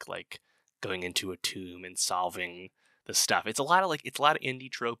classic, going into a tomb and solving the stuff. It's a lot of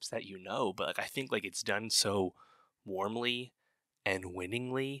indie tropes that but I think it's done so warmly and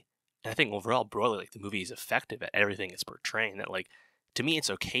winningly. And I think overall, broadly, the movie is effective at everything it's portraying. That to me, it's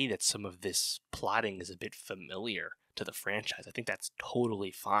okay that some of this plotting is a bit familiar to the franchise. I think that's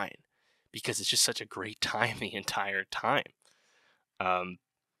totally fine because it's just such a great time the entire time. And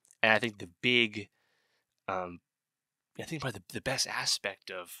I think probably the best aspect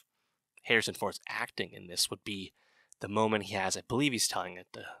of Harrison Ford's acting in this would be the moment he has. I believe he's telling it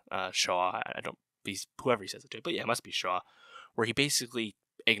to Shaw. He's whoever he says it to, but yeah, it must be Shaw, where he basically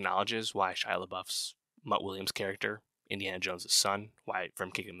acknowledges why Shia LaBeouf's Mutt Williams character, Indiana Jones' son, why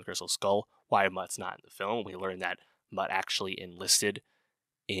from Kingdom of the Crystal Skull, why Mutt's not in the film. We learn that Mutt actually enlisted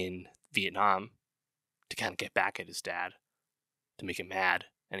in Vietnam to kind of get back at his dad, to make him mad,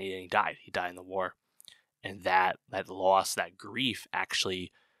 and he died. He died in the war. And that loss, that grief,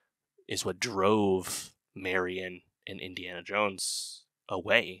 actually is what drove Marion and Indiana Jones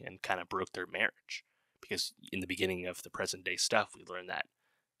away and kind of broke their marriage. Because in the beginning of the present day stuff, we learn that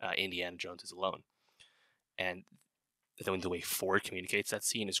Indiana Jones is alone. And the way Ford communicates that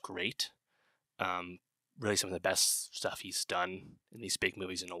scene is great. Really some of the best stuff he's done in these big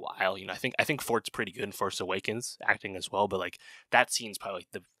movies in a while. I think Ford's pretty good in Force Awakens, acting as well, but that scene's probably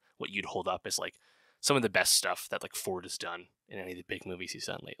what you'd hold up as some of the best stuff that Ford has done in any of the big movies he's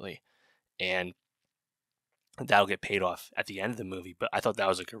done lately. And that'll get paid off at the end of the movie, but I thought that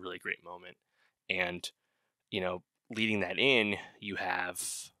was a really great moment. And, leading that in, you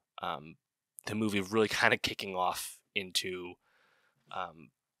have the movie really kind of kicking off into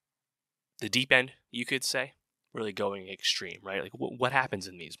the deep end, you could say, really going extreme, right? What happens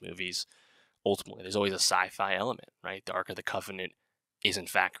in these movies? Ultimately, there's always a sci-fi element, right? The Ark of the Covenant is in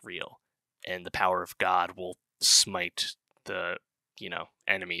fact real, and the power of God will smite the,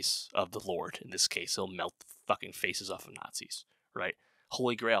 enemies of the Lord. In this case, he'll melt the fucking faces off of Nazis, right?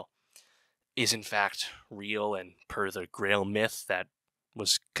 Holy Grail is in fact real, and per the Grail myth that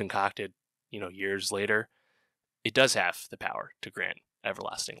was concocted, years later, it does have the power to grant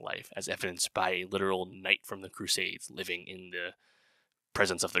everlasting life, as evidenced by a literal knight from the Crusades living in the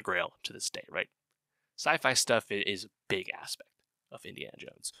presence of the Grail to this day, right? Sci-fi stuff is a big aspect of Indiana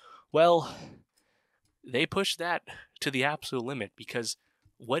Jones. Well, they push that to the absolute limit, because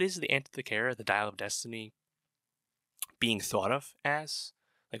what is the Antikythera, the Dial of Destiny, being thought of as?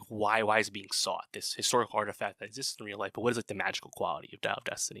 Why is it being sought? This historical artifact that exists in real life, but what is the magical quality of Dial of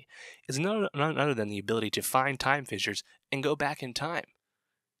Destiny? It's none other than the ability to find time fissures and go back in time.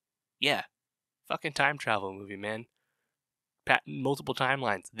 Yeah, fucking time travel movie, man. Multiple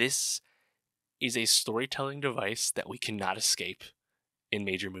timelines. This is a storytelling device that we cannot escape in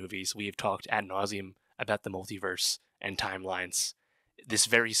major movies. We have talked ad nauseum about the multiverse and timelines. This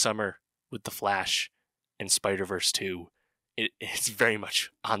very summer with The Flash and Spider-Verse 2, it's very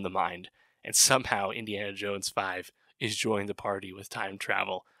much on the mind. And somehow Indiana Jones 5 is joining the party with time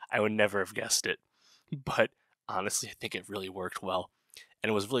travel. I would never have guessed it. But honestly, I think it really worked well.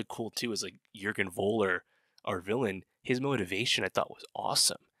 And it was really cool too, is Jürgen Voller, our villain, his motivation I thought was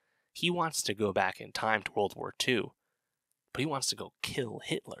awesome. He wants to go back in time to World War II, but he wants to go kill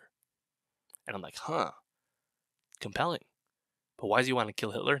Hitler. And I'm compelling. But why does he want to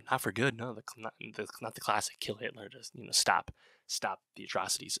kill Hitler? Not for good. No, not the classic kill Hitler. Just stop the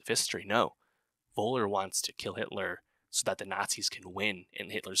atrocities of history. No, Voller wants to kill Hitler so that the Nazis can win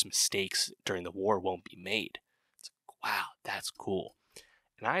and Hitler's mistakes during the war won't be made. It's wow, that's cool.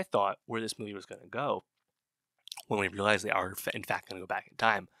 And I thought where this movie was going to go, when we realized they are in fact going to go back in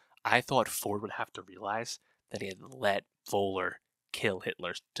time, I thought Ford would have to realize that he had to let Voller kill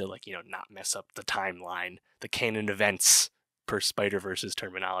Hitler to not mess up the timeline, the canon events per Spider-Verse's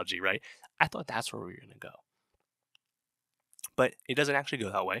terminology, right? I thought that's where we were going to go. But it doesn't actually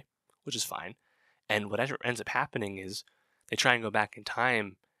go that way, which is fine. And what ends up happening is they try and go back in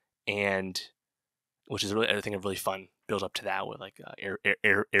time, and which is really, I think, a really fun build up to that with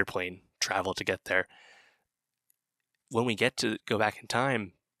airplane travel to get there. When we get to go back in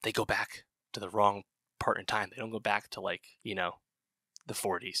time, they go back to the wrong part in time. They don't go back to the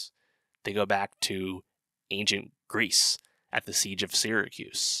 40s. They go back to ancient Greece at the siege of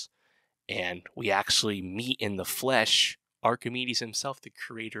Syracuse. And we actually meet in the flesh Archimedes himself, the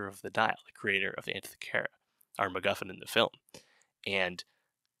creator of the dial, the creator of the Antikythera, our MacGuffin in the film. And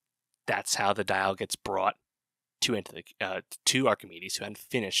that's how the dial gets brought to Archimedes, who hadn't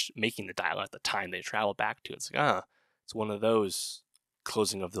finished making the dial at the time they traveled back to. It's like, it's one of those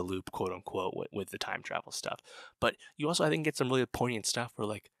closing of the loop, quote unquote, with the time travel stuff. But you also, I think, get some really poignant stuff where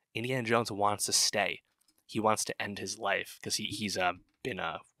like Indiana Jones wants to stay. He wants to end his life because he's been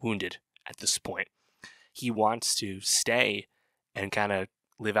wounded at this point. He wants to stay and kind of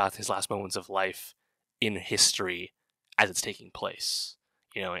live out his last moments of life in history as it's taking place,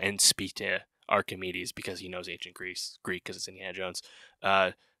 and speak to Archimedes because he knows ancient Greek because it's Indiana Jones.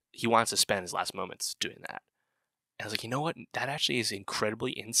 He wants to spend his last moments doing that. And I was like, you know what? That actually is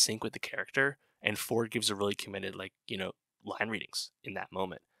incredibly in sync with the character. And Ford gives a really committed, line readings in that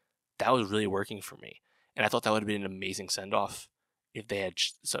moment. That was really working for me. And I thought that would have been an amazing send off if they had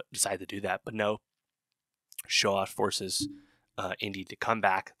decided to do that. But no, Shaw forces Indy to come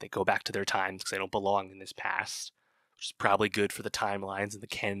back. They go back to their times because they don't belong in this past, which is probably good for the timelines and the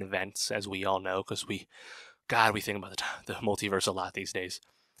canon events, as we all know, because we think about the multiverse a lot these days.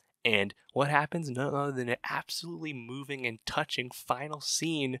 And what happens? None other than an absolutely moving and touching final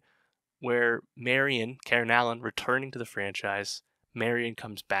scene where Karen Allen, returning to the franchise, Marion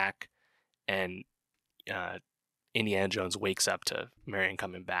comes back, and Indiana Jones wakes up to Marion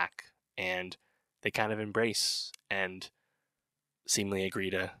coming back, and they kind of embrace and seemingly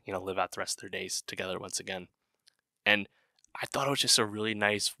agree to, live out the rest of their days together once again. And I thought it was just a really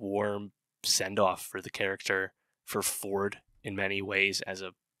nice, warm send-off for the character, for Ford in many ways as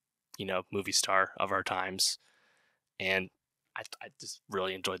a, movie star of our times. And I just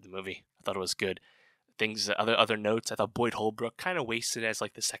really enjoyed the movie. I thought it was good. Other notes, I thought Boyd Holbrook kind of wasted as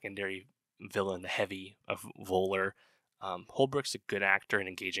like the secondary villain, the heavy of Voller. Holbrook's a good actor, an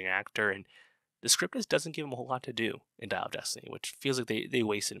engaging actor, and the script just doesn't give him a whole lot to do in Dial of Destiny, which feels like they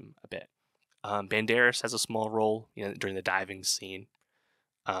wasted him a bit. Banderas has a small role, during the diving scene.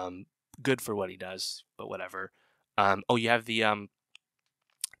 Good for what he does, but whatever. You have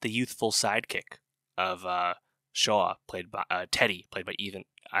the youthful sidekick of Shaw, played by Teddy, played by Ethan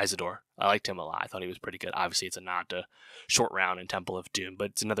Isidore. I liked him a lot. I thought he was pretty good. Obviously, it's a nod to Short Round and Temple of Doom, but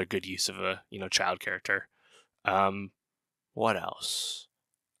it's another good use of a child character. What else?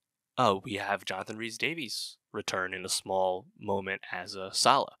 Oh, we have Jonathan Rhys-Davies return in a small moment as a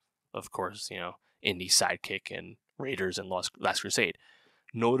Sala. Of course, Indy's sidekick in Raiders and Last Crusade.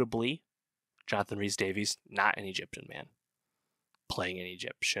 Notably, Jonathan Rhys-Davies, not an Egyptian man, playing an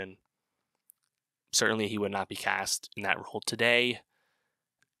Egyptian. Certainly, he would not be cast in that role today.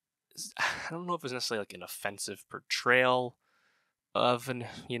 I don't know if it's necessarily like an offensive portrayal of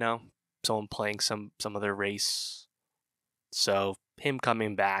someone playing some other race. So him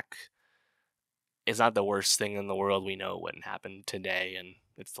coming back is not the worst thing in the world. We know it wouldn't happen today, and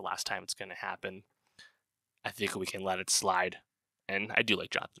it's the last time it's going to happen. I think we can let it slide. And I do like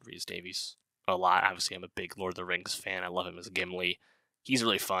Jonathan Rhys-Davies a lot. Obviously, I'm a big Lord of the Rings fan. I love him as Gimli. He's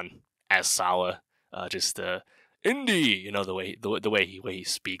really fun as Sala. Just the Indy, the way he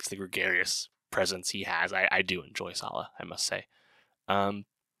speaks, the gregarious presence he has. I do enjoy Sala, I must say.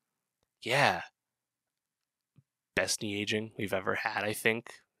 Yeah. Best de-aging we've ever had, I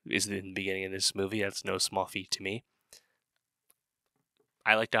think, is in the beginning of this movie. That's no small feat to me.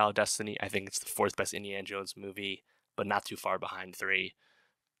 I like Dial of Destiny. I think it's the fourth best Indiana Jones movie, but not too far behind 3.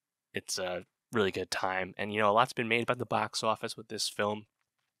 It's a really good time. And, a lot's been made about the box office with this film.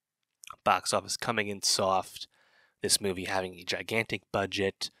 Box office coming in soft. This movie having a gigantic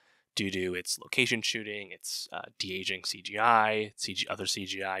budget due to its location shooting, its de-aging CGI, other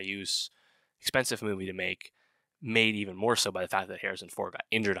CGI use. Expensive movie to make. Made even more so by the fact that Harrison Ford got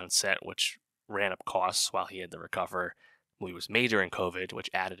injured on set, which ran up costs while he had to recover. The movie was made during COVID,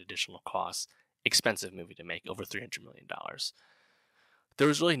 which added additional costs. Expensive movie to make, over $300 million. There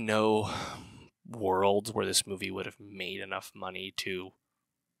was really no world where this movie would have made enough money to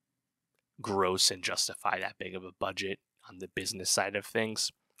gross and justify that big of a budget on the business side of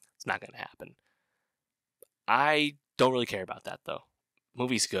things. It's not going to happen. I don't really care about that, though.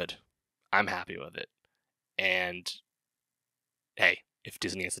 Movie's good. I'm happy with it. And hey, if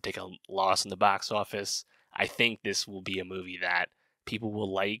Disney has to take a loss in the box office, I think this will be a movie that people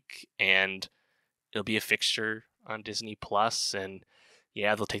will like, and it'll be a fixture on Disney Plus. And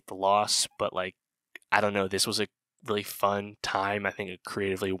yeah, they'll take the loss, but I don't know. This was a really fun time. I think a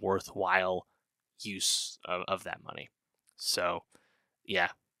creatively worthwhile use of that money. So yeah,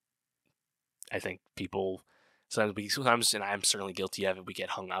 I think people sometimes, and I'm certainly guilty of it, we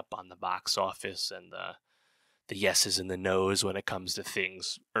get hung up on the box office and the yeses and the nos when it comes to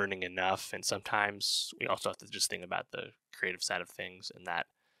things earning everyone and sometimes we also have to just think about the creative side of things, and that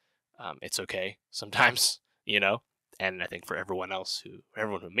it's okay sometimes, and I think for everyone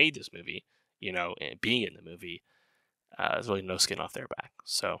who made this movie, being in the movie. There's really no skin off their back.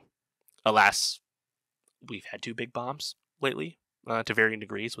 So, alas, we've had two big bombs lately, to varying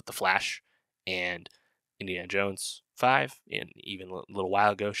degrees, with The Flash and Indiana Jones 5, and even a little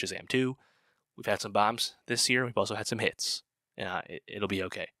while ago, Shazam 2. We've had some bombs this year. We've also had some hits. It'll be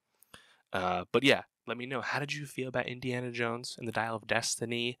okay. But yeah, let me know, how did you feel about Indiana Jones and the Dial of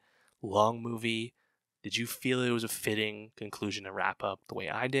Destiny? Long movie. Did you feel it was a fitting conclusion to wrap up the way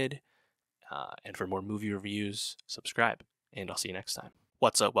I did? And for more movie reviews, subscribe, and I'll see you next time.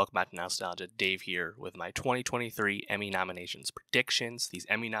 What's up? Welcome back to Nostalgia. Dave here with my 2023 Emmy nominations predictions. These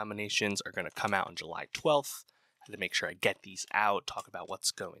Emmy nominations are going to come out on July 12th. I had to make sure I get these out, talk about what's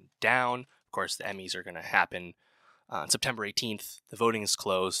going down. Of course, the Emmys are going to happen on September 18th. The voting is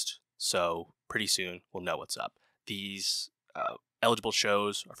closed, so pretty soon we'll know what's up. These eligible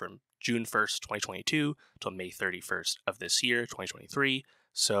shows are from June 1st, 2022 till May 31st of this year, 2023.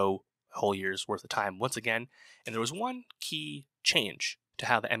 So a whole year's worth of time once again. And there was one key change to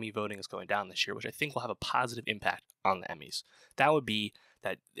how the Emmy voting is going down this year, which I think will have a positive impact on the Emmys. That would be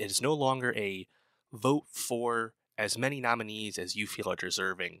that it is no longer a vote for as many nominees as you feel are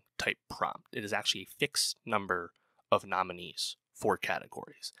deserving type prompt. It is actually a fixed number of nominees for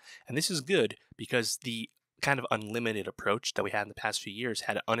categories. And this is good because the kind of unlimited approach that we had in the past few years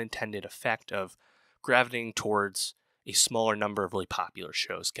had an unintended effect of gravitating towards a smaller number of really popular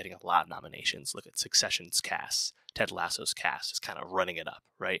shows getting a lot of nominations. Look at Succession's cast, Ted Lasso's cast is kind of running it up,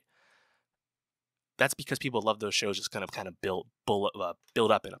 right? That's because people love those shows just kind of build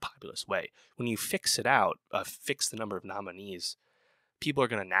up in a populist way. When you fix it out, fix the number of nominees, people are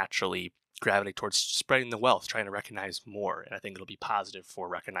going to naturally gravitate towards spreading the wealth, trying to recognize more. And I think it'll be positive for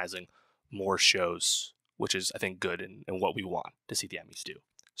recognizing more shows, which is, I think, good and what we want to see the Emmys do.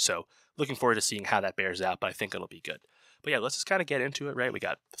 So looking forward to seeing how that bears out, but I think it'll be good. But yeah, let's just kind of get into it, right? We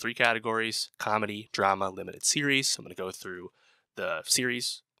got 3 categories: comedy, drama, limited series. So I'm going to go through the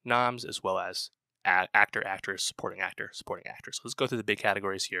series noms as well as actor, actress, supporting actor, supporting actress. So let's go through the big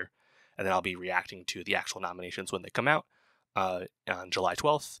categories here, and then I'll be reacting to the actual nominations when they come out on July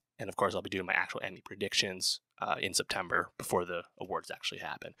 12th. And of course, I'll be doing my actual Emmy predictions in September before the awards actually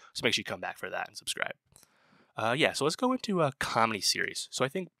happen. So make sure you come back for that and subscribe. So let's go into a comedy series. So I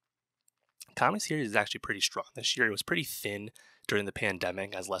think comedy series is actually pretty strong this year. It was pretty thin during the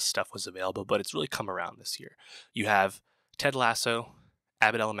pandemic as less stuff was available, but it's really come around this year. You have Ted Lasso,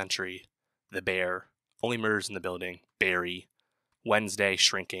 Abbott Elementary, The Bear, Only Murders in the Building, Barry, Wednesday,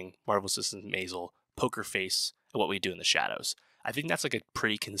 Shrinking, Marvelous Mrs. Maisel, Poker Face, and What We Do in the Shadows. I think that's like a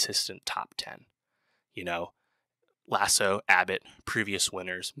pretty consistent top 10. Lasso, Abbott, previous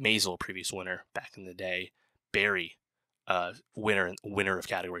winners, Maisel, previous winner back in the day, Barry, winner of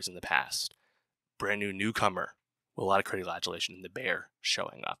categories in the past, brand new newcomer with a lot of congratulations in The Bear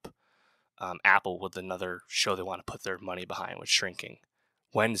showing up. Apple with another show they want to put their money behind with Shrinking.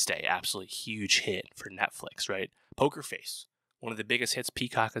 Wednesday, absolutely huge hit for Netflix, right? Poker Face, one of the biggest hits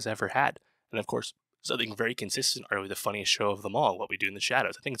Peacock has ever had. And of course, something very consistent, arguably the funniest show of them all, What We Do in the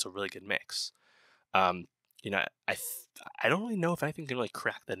Shadows. I think it's a really good mix. I don't really know if anything can really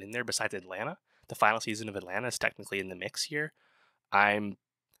crack that in there besides Atlanta. The final season of Atlanta is technically in the mix here. I'm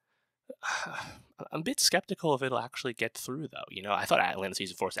a bit skeptical if it'll actually get through, though. I thought Atlanta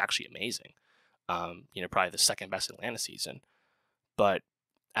season 4 was actually amazing. Probably the second best Atlanta season. But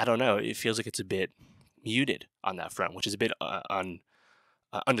I don't know. It feels like it's a bit muted on that front, which is a bit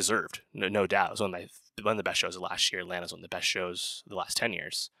undeserved, no doubt. It was one of the best shows of last year. Atlanta's one of the best shows of the last 10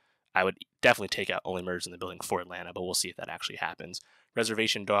 years. I would definitely take out Only Murders in the Building for Atlanta, but we'll see if that actually happens.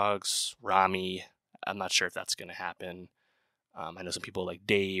 Reservation Dogs, Rami, I'm not sure if that's going to happen. I know some people like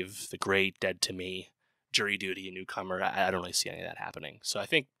Dave, The Great, Dead to Me, Jury Duty, a newcomer. I don't really see any of that happening. So I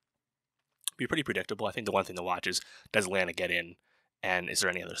think it'll be pretty predictable. I think the one thing to watch is, does Atlanta get in? And is there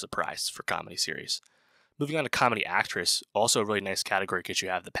any other surprise for comedy series? Moving on to comedy actress, also a really nice category because you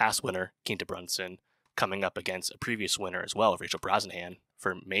have the past winner, Quinta Brunson, coming up against a previous winner as well, Rachel Brosnahan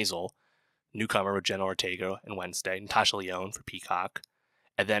for Maisel, newcomer with Jenna Ortega and Wednesday, Natasha Lyonne for Peacock.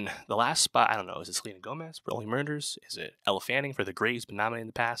 And then the last spot, I don't know, is it Selena Gomez for Only Murders? Is it Elle Fanning for The Great, who's been nominated in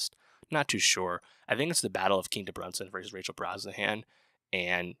the past? Not too sure. I think it's the battle of Quinta Brunson versus Rachel Brosnahan.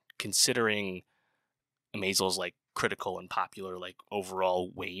 And considering Maisel's critical and popular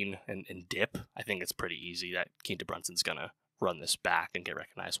overall wane and dip, I think it's pretty easy that Quinta Brunson's going to run this back and get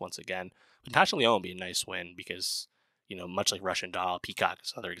recognized once again. But Natasha Lyonne would be a nice win because, much like Russian Doll, Peacock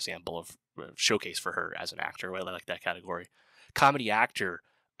is another example of showcase for her as an actor. I like that category. Comedy actor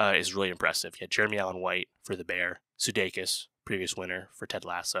is really impressive. You had Jeremy Allen White for The Bear, Sudeikis, previous winner for Ted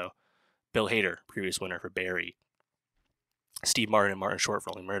Lasso, Bill Hader, previous winner for Barry, Steve Martin and Martin Short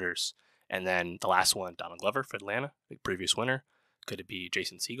for Only Murders, And then the last one, Donald Glover for Atlanta, the previous winner. Could it be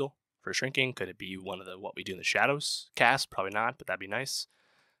Jason Segel for Shrinking? Could it be one of the What We Do in the Shadows cast? Probably not, but that'd be nice.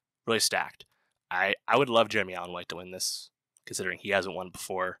 Really stacked. I would love Jeremy Allen White to win this, considering he hasn't won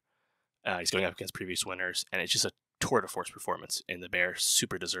before. He's going up against previous winners, and it's just a tour de force performance in The Bear.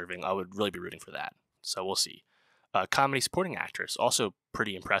 Super deserving. I would really be rooting for that. So we'll see. Comedy supporting actress, also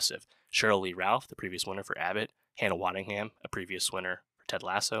pretty impressive. Cheryl Lee Ralph, the previous winner for Abbott. Hannah Waddingham, a previous winner for Ted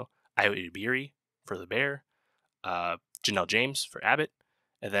Lasso. Ayo Edebiri for The Bear. Janelle James for Abbott.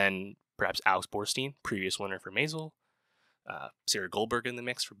 And then perhaps Alex Borstein, previous winner for Maisel. Sarah Goldberg in the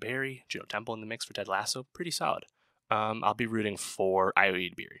mix for Barry. Juno Temple in the mix for Ted Lasso. Pretty solid. I'll be rooting for Ayo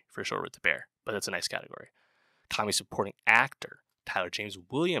Edebiri for sure with The Bear, but that's a nice category. Comedy supporting actor, Tyler James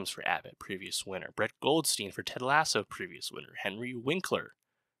Williams for Abbott, previous winner. Brett Goldstein for Ted Lasso, previous winner. Henry Winkler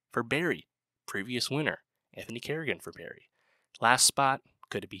for Barry, previous winner. Anthony Kerrigan for Barry. Last spot,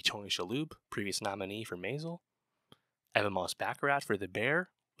 could it be Tony Shalhoub, previous nominee for Maisel? Evan Moss Baccarat for The Bear,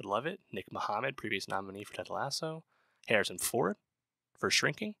 would love it. Nick Mohammed, previous nominee for Ted Lasso. Harrison Ford for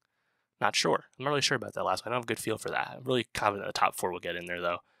Shrinking. Not sure. I'm not really sure about that last one. I don't have a good feel for that. I'm really confident the top 4 will get in there,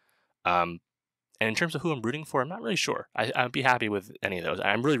 though. And in terms of who I'm rooting for, I'm not really sure. I'd be happy with any of those.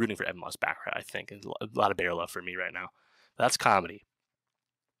 I'm really rooting for Evan Moss Baccarat, I think. There's a lot of Bear love for me right now. But that's comedy.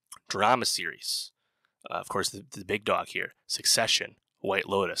 Drama series. Of course, the big dog here. Succession, White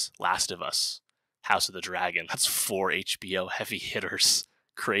Lotus, Last of Us, House of the Dragon. That's 4 HBO heavy hitters.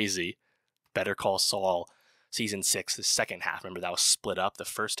 Crazy. Better Call Saul. Season 6, the second half. Remember, that was split up. The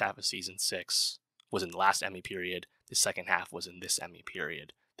first half of season 6 was in the last Emmy period. The second half was in this Emmy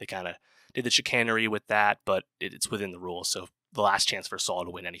period. They kind of did the chicanery with that, but it's within the rules. So the last chance for Saul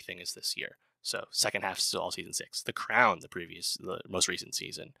to win anything is this year. So second half is still all season 6. The Crown, the most recent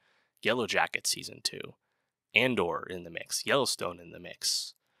season. Yellow Jackets season 2. Andor in the mix. Yellowstone in the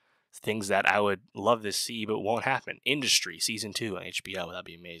mix. Things that I would love to see but won't happen. Industry season 2 on HBO. That'd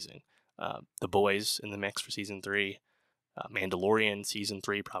be amazing. The Boys in the mix for season 3. Mandalorian season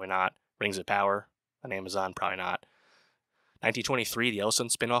 3, probably not. Rings of Power on Amazon, probably not. 1923, the Yellowstone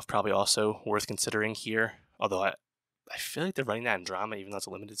spinoff, probably also worth considering here. Although I feel like they're running that in drama, even though it's a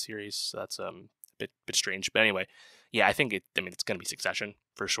limited series. So that's a bit strange. But anyway, yeah, I think it's going to be Succession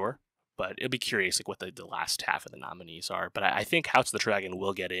for sure. But it'll be curious like what the last half of the nominees are. But I think House of the Dragon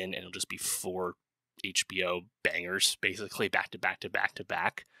will get in, and it'll just be 4 HBO bangers, basically back to back to back to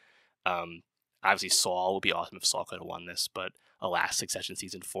back. Obviously, Saul would be awesome if Saul could have won this, but alas, Succession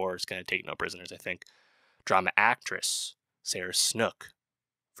season 4 is going to take no prisoners, I think. Drama actress, Sarah Snook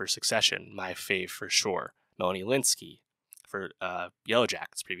for Succession, my fave for sure. Melanie Linsky for Yellow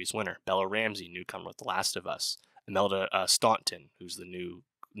Jackets, previous winner. Bella Ramsey, newcomer with The Last of Us. Imelda Staunton, who's the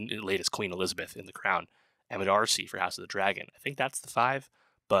latest Queen Elizabeth in The Crown. Emma Darcy for House of the Dragon. I think that's the 5,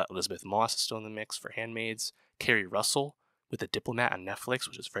 but Elizabeth Moss is still in the mix for Handmaids. Kerry Russell with The Diplomat on Netflix,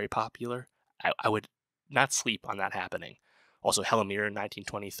 which is very popular. I would not sleep on that happening. Also, Helen Mirren in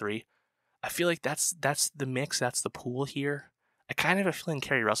 1923. I feel like that's the mix, that's the pool here. I kind of have a feeling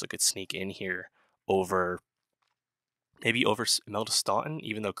Kerry Russell could sneak in here over Imelda Staunton,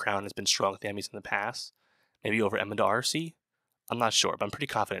 even though Crown has been strong with the Emmys in the past. Maybe over Emma Darcy. I'm not sure, but I'm pretty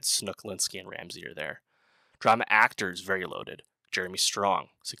confident Snook, Linsky, and Ramsey are there. Drama actors, very loaded. Jeremy Strong,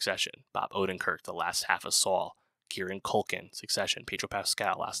 Succession. Bob Odenkirk, The Last Half of Saul. Kieran Culkin, Succession. Pedro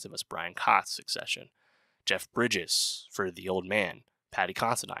Pascal, Last of Us. Brian Cox, Succession. Jeff Bridges for The Old Man. Patty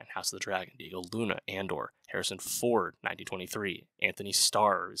Considine, House of the Dragon. Diego Luna, Andor. Harrison Ford, 1923. Anthony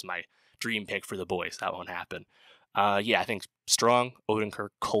Starr is my dream pick for The Boys. That won't happen. I think Strong, Odenkirk,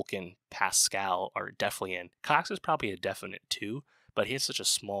 Culkin, Pascal are definitely in. Cox is probably a definite 2, but he has such a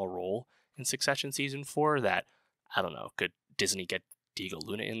small role in Succession season 4 that, I don't know, could Disney get Diego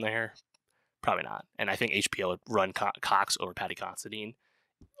Luna in there? Probably not. And I think HBO would run Cox over Patty Considine.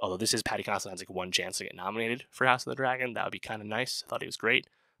 Although this is Patty Considine's like one chance to get nominated for House of the Dragon. That would be kind of nice. I thought he was great.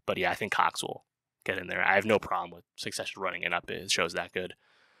 But yeah, I think Cox will get in there. I have no problem with Succession running it up. It shows that good.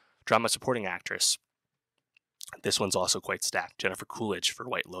 Drama supporting actress. This one's also quite stacked. Jennifer Coolidge for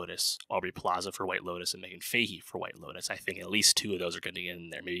White Lotus, Aubrey Plaza for White Lotus, and Megan Fahey for White Lotus. I think at least 2 of those are going to get in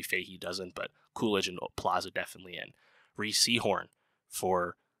there. Maybe Fahey doesn't, but Coolidge and Plaza definitely in. Rhys Seehorn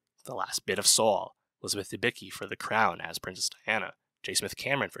for The Last Bit of Saul. Elizabeth Debicki for The Crown as Princess Diana. J. Smith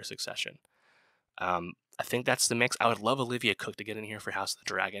Cameron for Succession. I think that's the mix. I would love Olivia Cook to get in here for House of the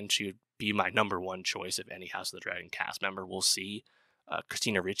Dragon. She would be my number 1 choice of any House of the Dragon cast member. We'll see.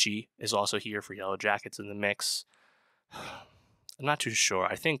 Christina Ricci is also here for Yellow Jackets in the mix. I'm not too sure.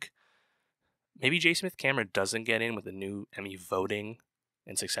 I think maybe J. Smith Cameron doesn't get in with the new Emmy voting,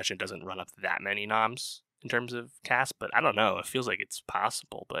 and Succession doesn't run up that many noms in terms of cast, but I don't know. It feels like it's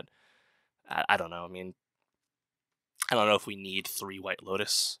possible, but I don't know. I mean, I don't know if we need 3 White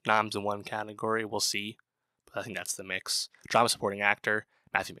Lotus noms in one category. We'll see. But I think that's the mix. Drama supporting actor,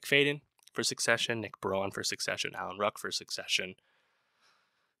 Matthew McFadyen for Succession, Nick Braun for Succession, Alan Ruck for Succession.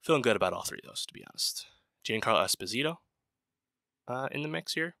 Feeling good about all 3 of those, to be honest. Giancarlo Esposito in the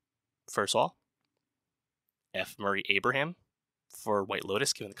mix here for Saul. F. Murray Abraham for White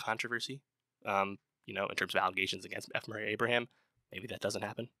Lotus, given the controversy. In terms of allegations against F. Murray Abraham, maybe that doesn't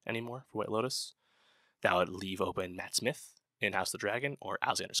happen anymore for White Lotus. That would leave open Matt Smith in House of the Dragon or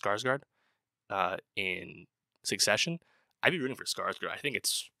Alexander Skarsgård in Succession. I'd be rooting for Skarsgård. I think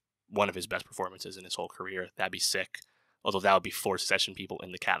it's one of his best performances in his whole career. That'd be sick. Although that would be 4 Succession people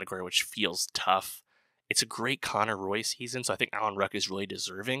in the category, which feels tough. It's a great Connor Roy season, so I think Alan Ruck is really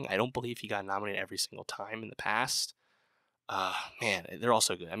deserving. I don't believe he got nominated every single time in the past. Man, they're all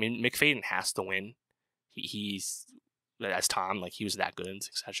so good. I mean, McFadyen has to win. He's, as Tom, like, he was that good in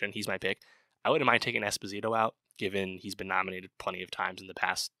Succession. He's my pick. I wouldn't mind taking Esposito out, given he's been nominated plenty of times in the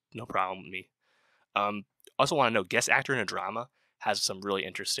past. No problem with me. Also want to know, guest actor in a drama has some really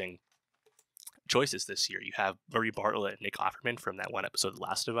interesting choices this year. You have Murray Bartlett and Nick Offerman from that one episode of The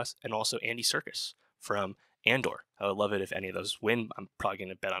Last of Us, and also Andy Serkis from Andor. I would love it if any of those win. I'm probably going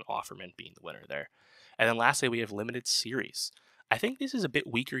to bet on Offerman being the winner there. And then lastly, we have limited series. I think this is a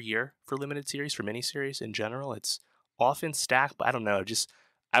bit weaker year for limited series, for miniseries in general. It's often stacked, but I don't know.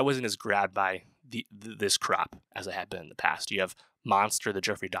 I wasn't as grabbed by this crop as I had been in the past. You have Monster, the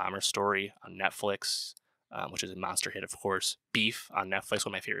Jeffrey Dahmer story on Netflix, which is a monster hit, of course. Beef on Netflix,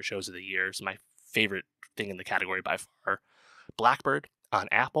 one of my favorite shows of the year. It's my favorite thing in the category by far. Blackbird on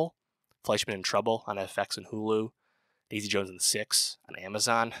Apple. Fleischman in Trouble on FX and Hulu. Daisy Jones and the Six on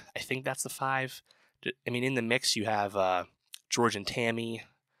Amazon. I think that's the 5. I mean, in the mix, you have George and Tammy,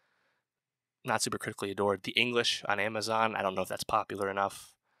 not super critically adored. The English on Amazon. I don't know if that's popular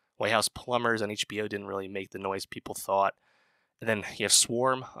enough. White House Plumbers on HBO didn't really make the noise people thought. And then you have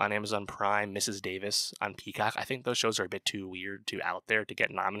Swarm on Amazon Prime, Mrs. Davis on Peacock. I think those shows are a bit too weird, too out there to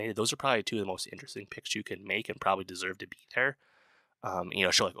get nominated. Those are probably 2 of the most interesting picks you can make and probably deserve to be there.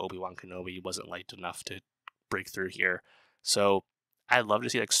 A show like Obi-Wan Kenobi wasn't liked enough to break through here. So I'd love to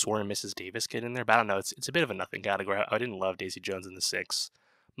see like Swarm and Mrs. Davis get in there, but I don't know. It's a bit of a nothing category. I didn't love Daisy Jones and the Six.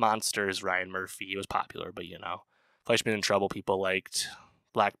 Monsters, Ryan Murphy. It was popular, but Fleischman in Trouble people liked.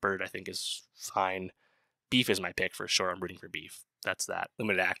 Blackbird, I think, is fine. Beef is my pick for sure. I'm rooting for Beef. That's that.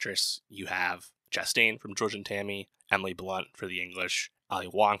 Limited actress, you have Chastain from George and Tammy, Emily Blunt for The English, Ali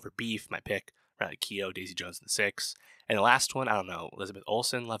Wong for Beef, my pick, Riley Keough, Daisy Jones and the Six. And the last one, I don't know, Elizabeth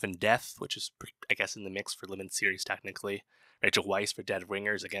Olsen, Love and Death, which is, I guess, in the mix for limited series technically. Rachel Weisz for Dead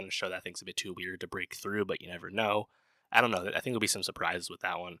Ringers, again, a show that I think is a bit too weird to break through, but you never know. I don't know. I think there'll be some surprises with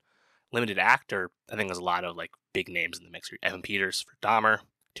that one. Limited actor, I think there's a lot of like big names in the mix here. Evan Peters for Dahmer,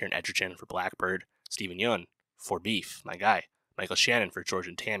 Taron Egerton for Blackbird, Stephen Yeun for Beef, my guy, Michael Shannon for George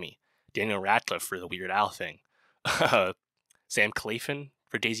and Tammy, Daniel Radcliffe for the Weird Al thing, Sam Claflin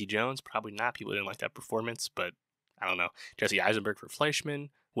for Daisy Jones, probably not. People didn't like that performance, but I don't know. Jesse Eisenberg for Fleischman,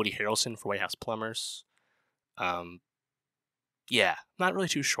 Woody Harrelson for White House Plumbers. Yeah, not really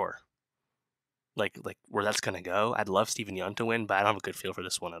too sure. Like where that's gonna go. I'd love Stephen Yeun to win, but I don't have a good feel for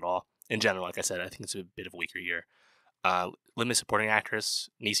this one at all. In general, like I said, I think it's a bit of a weaker year. Limited supporting actress,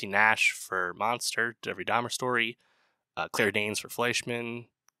 Niecy Nash for Monster, Jeffrey Dahmer story, Claire Danes for Fleischman,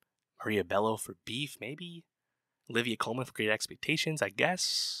 Maria Bello for Beef, maybe, Olivia Colman for Great Expectations, I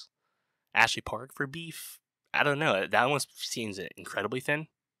guess, Ashley Park for Beef. I don't know. That one seems incredibly thin,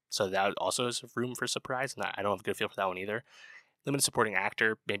 so that also is room for surprise, and I don't have a good feel for that one either. Limited supporting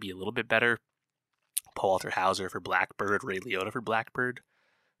actor, maybe a little bit better. Paul Walter Hauser for Blackbird, Ray Liotta for Blackbird.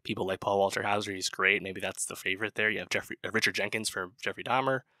 People like Paul Walter Hauser, he's great. Maybe that's the favorite there. You have Richard Jenkins for Jeffrey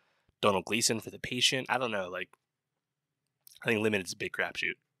Dahmer, Donald Gleason for The Patient. I don't know. I think Limited's a big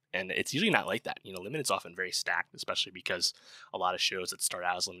crapshoot, and it's usually not like that. Limited's often very stacked, especially because a lot of shows that start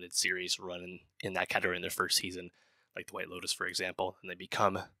out as limited series run in that category in their first season, like The White Lotus, for example, and they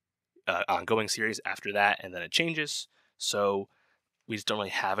become ongoing series after that, and then it changes. So we just don't really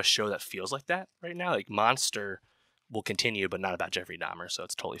have a show that feels like that right now. Like Monster will continue, but not about Jeffrey Dahmer, so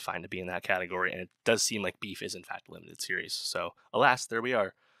it's totally fine to be in that category. And it does seem like Beef is in fact a limited series. So alas, there we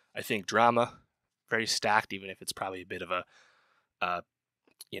are. I think drama, very stacked, even if it's probably a bit of a,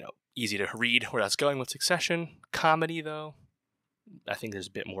 easy to read where that's going with Succession. Comedy, though, I think there's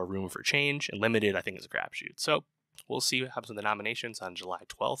a bit more room for change. And limited, I think, is a crapshoot. So we'll see what happens with the nominations on July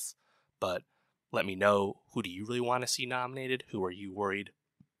 12th. But let me know, who do you really want to see nominated? Who are you worried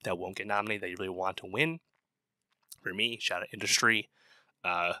that won't get nominated, that you really want to win? For me, shout out industry.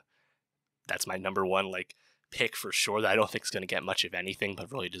 That's my number one pick for sure that I don't think is going to get much of anything,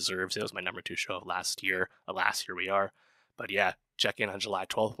 but really deserves it. It was my number 2 show of last year. Alas, here we are. But yeah, check in on July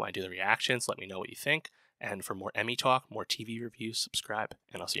 12th when I do the reactions. Let me know what you think. And for more Emmy talk, more TV reviews, subscribe,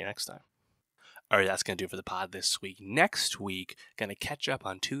 and I'll see you next time. All right, that's going to do it for the pod this week. Next week, going to catch up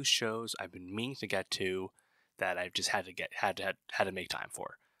on 2 shows I've been meaning to get to that I've just had to make time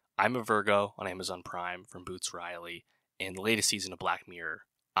for. I'm a Virgo on Amazon Prime from Boots Riley, and the latest season of Black Mirror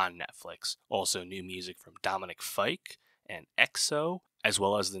on Netflix. Also, new music from Dominic Fike and EXO, as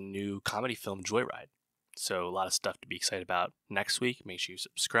well as the new comedy film Joyride. So a lot of stuff to be excited about next week. Make sure you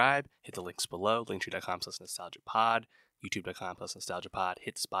subscribe, hit the links below, linktree.com/nostalgiapod, youtube.com/nostalgiapod,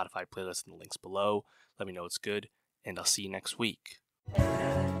 hit the Spotify playlist in the links below. Let me know it's good, and I'll see you next week.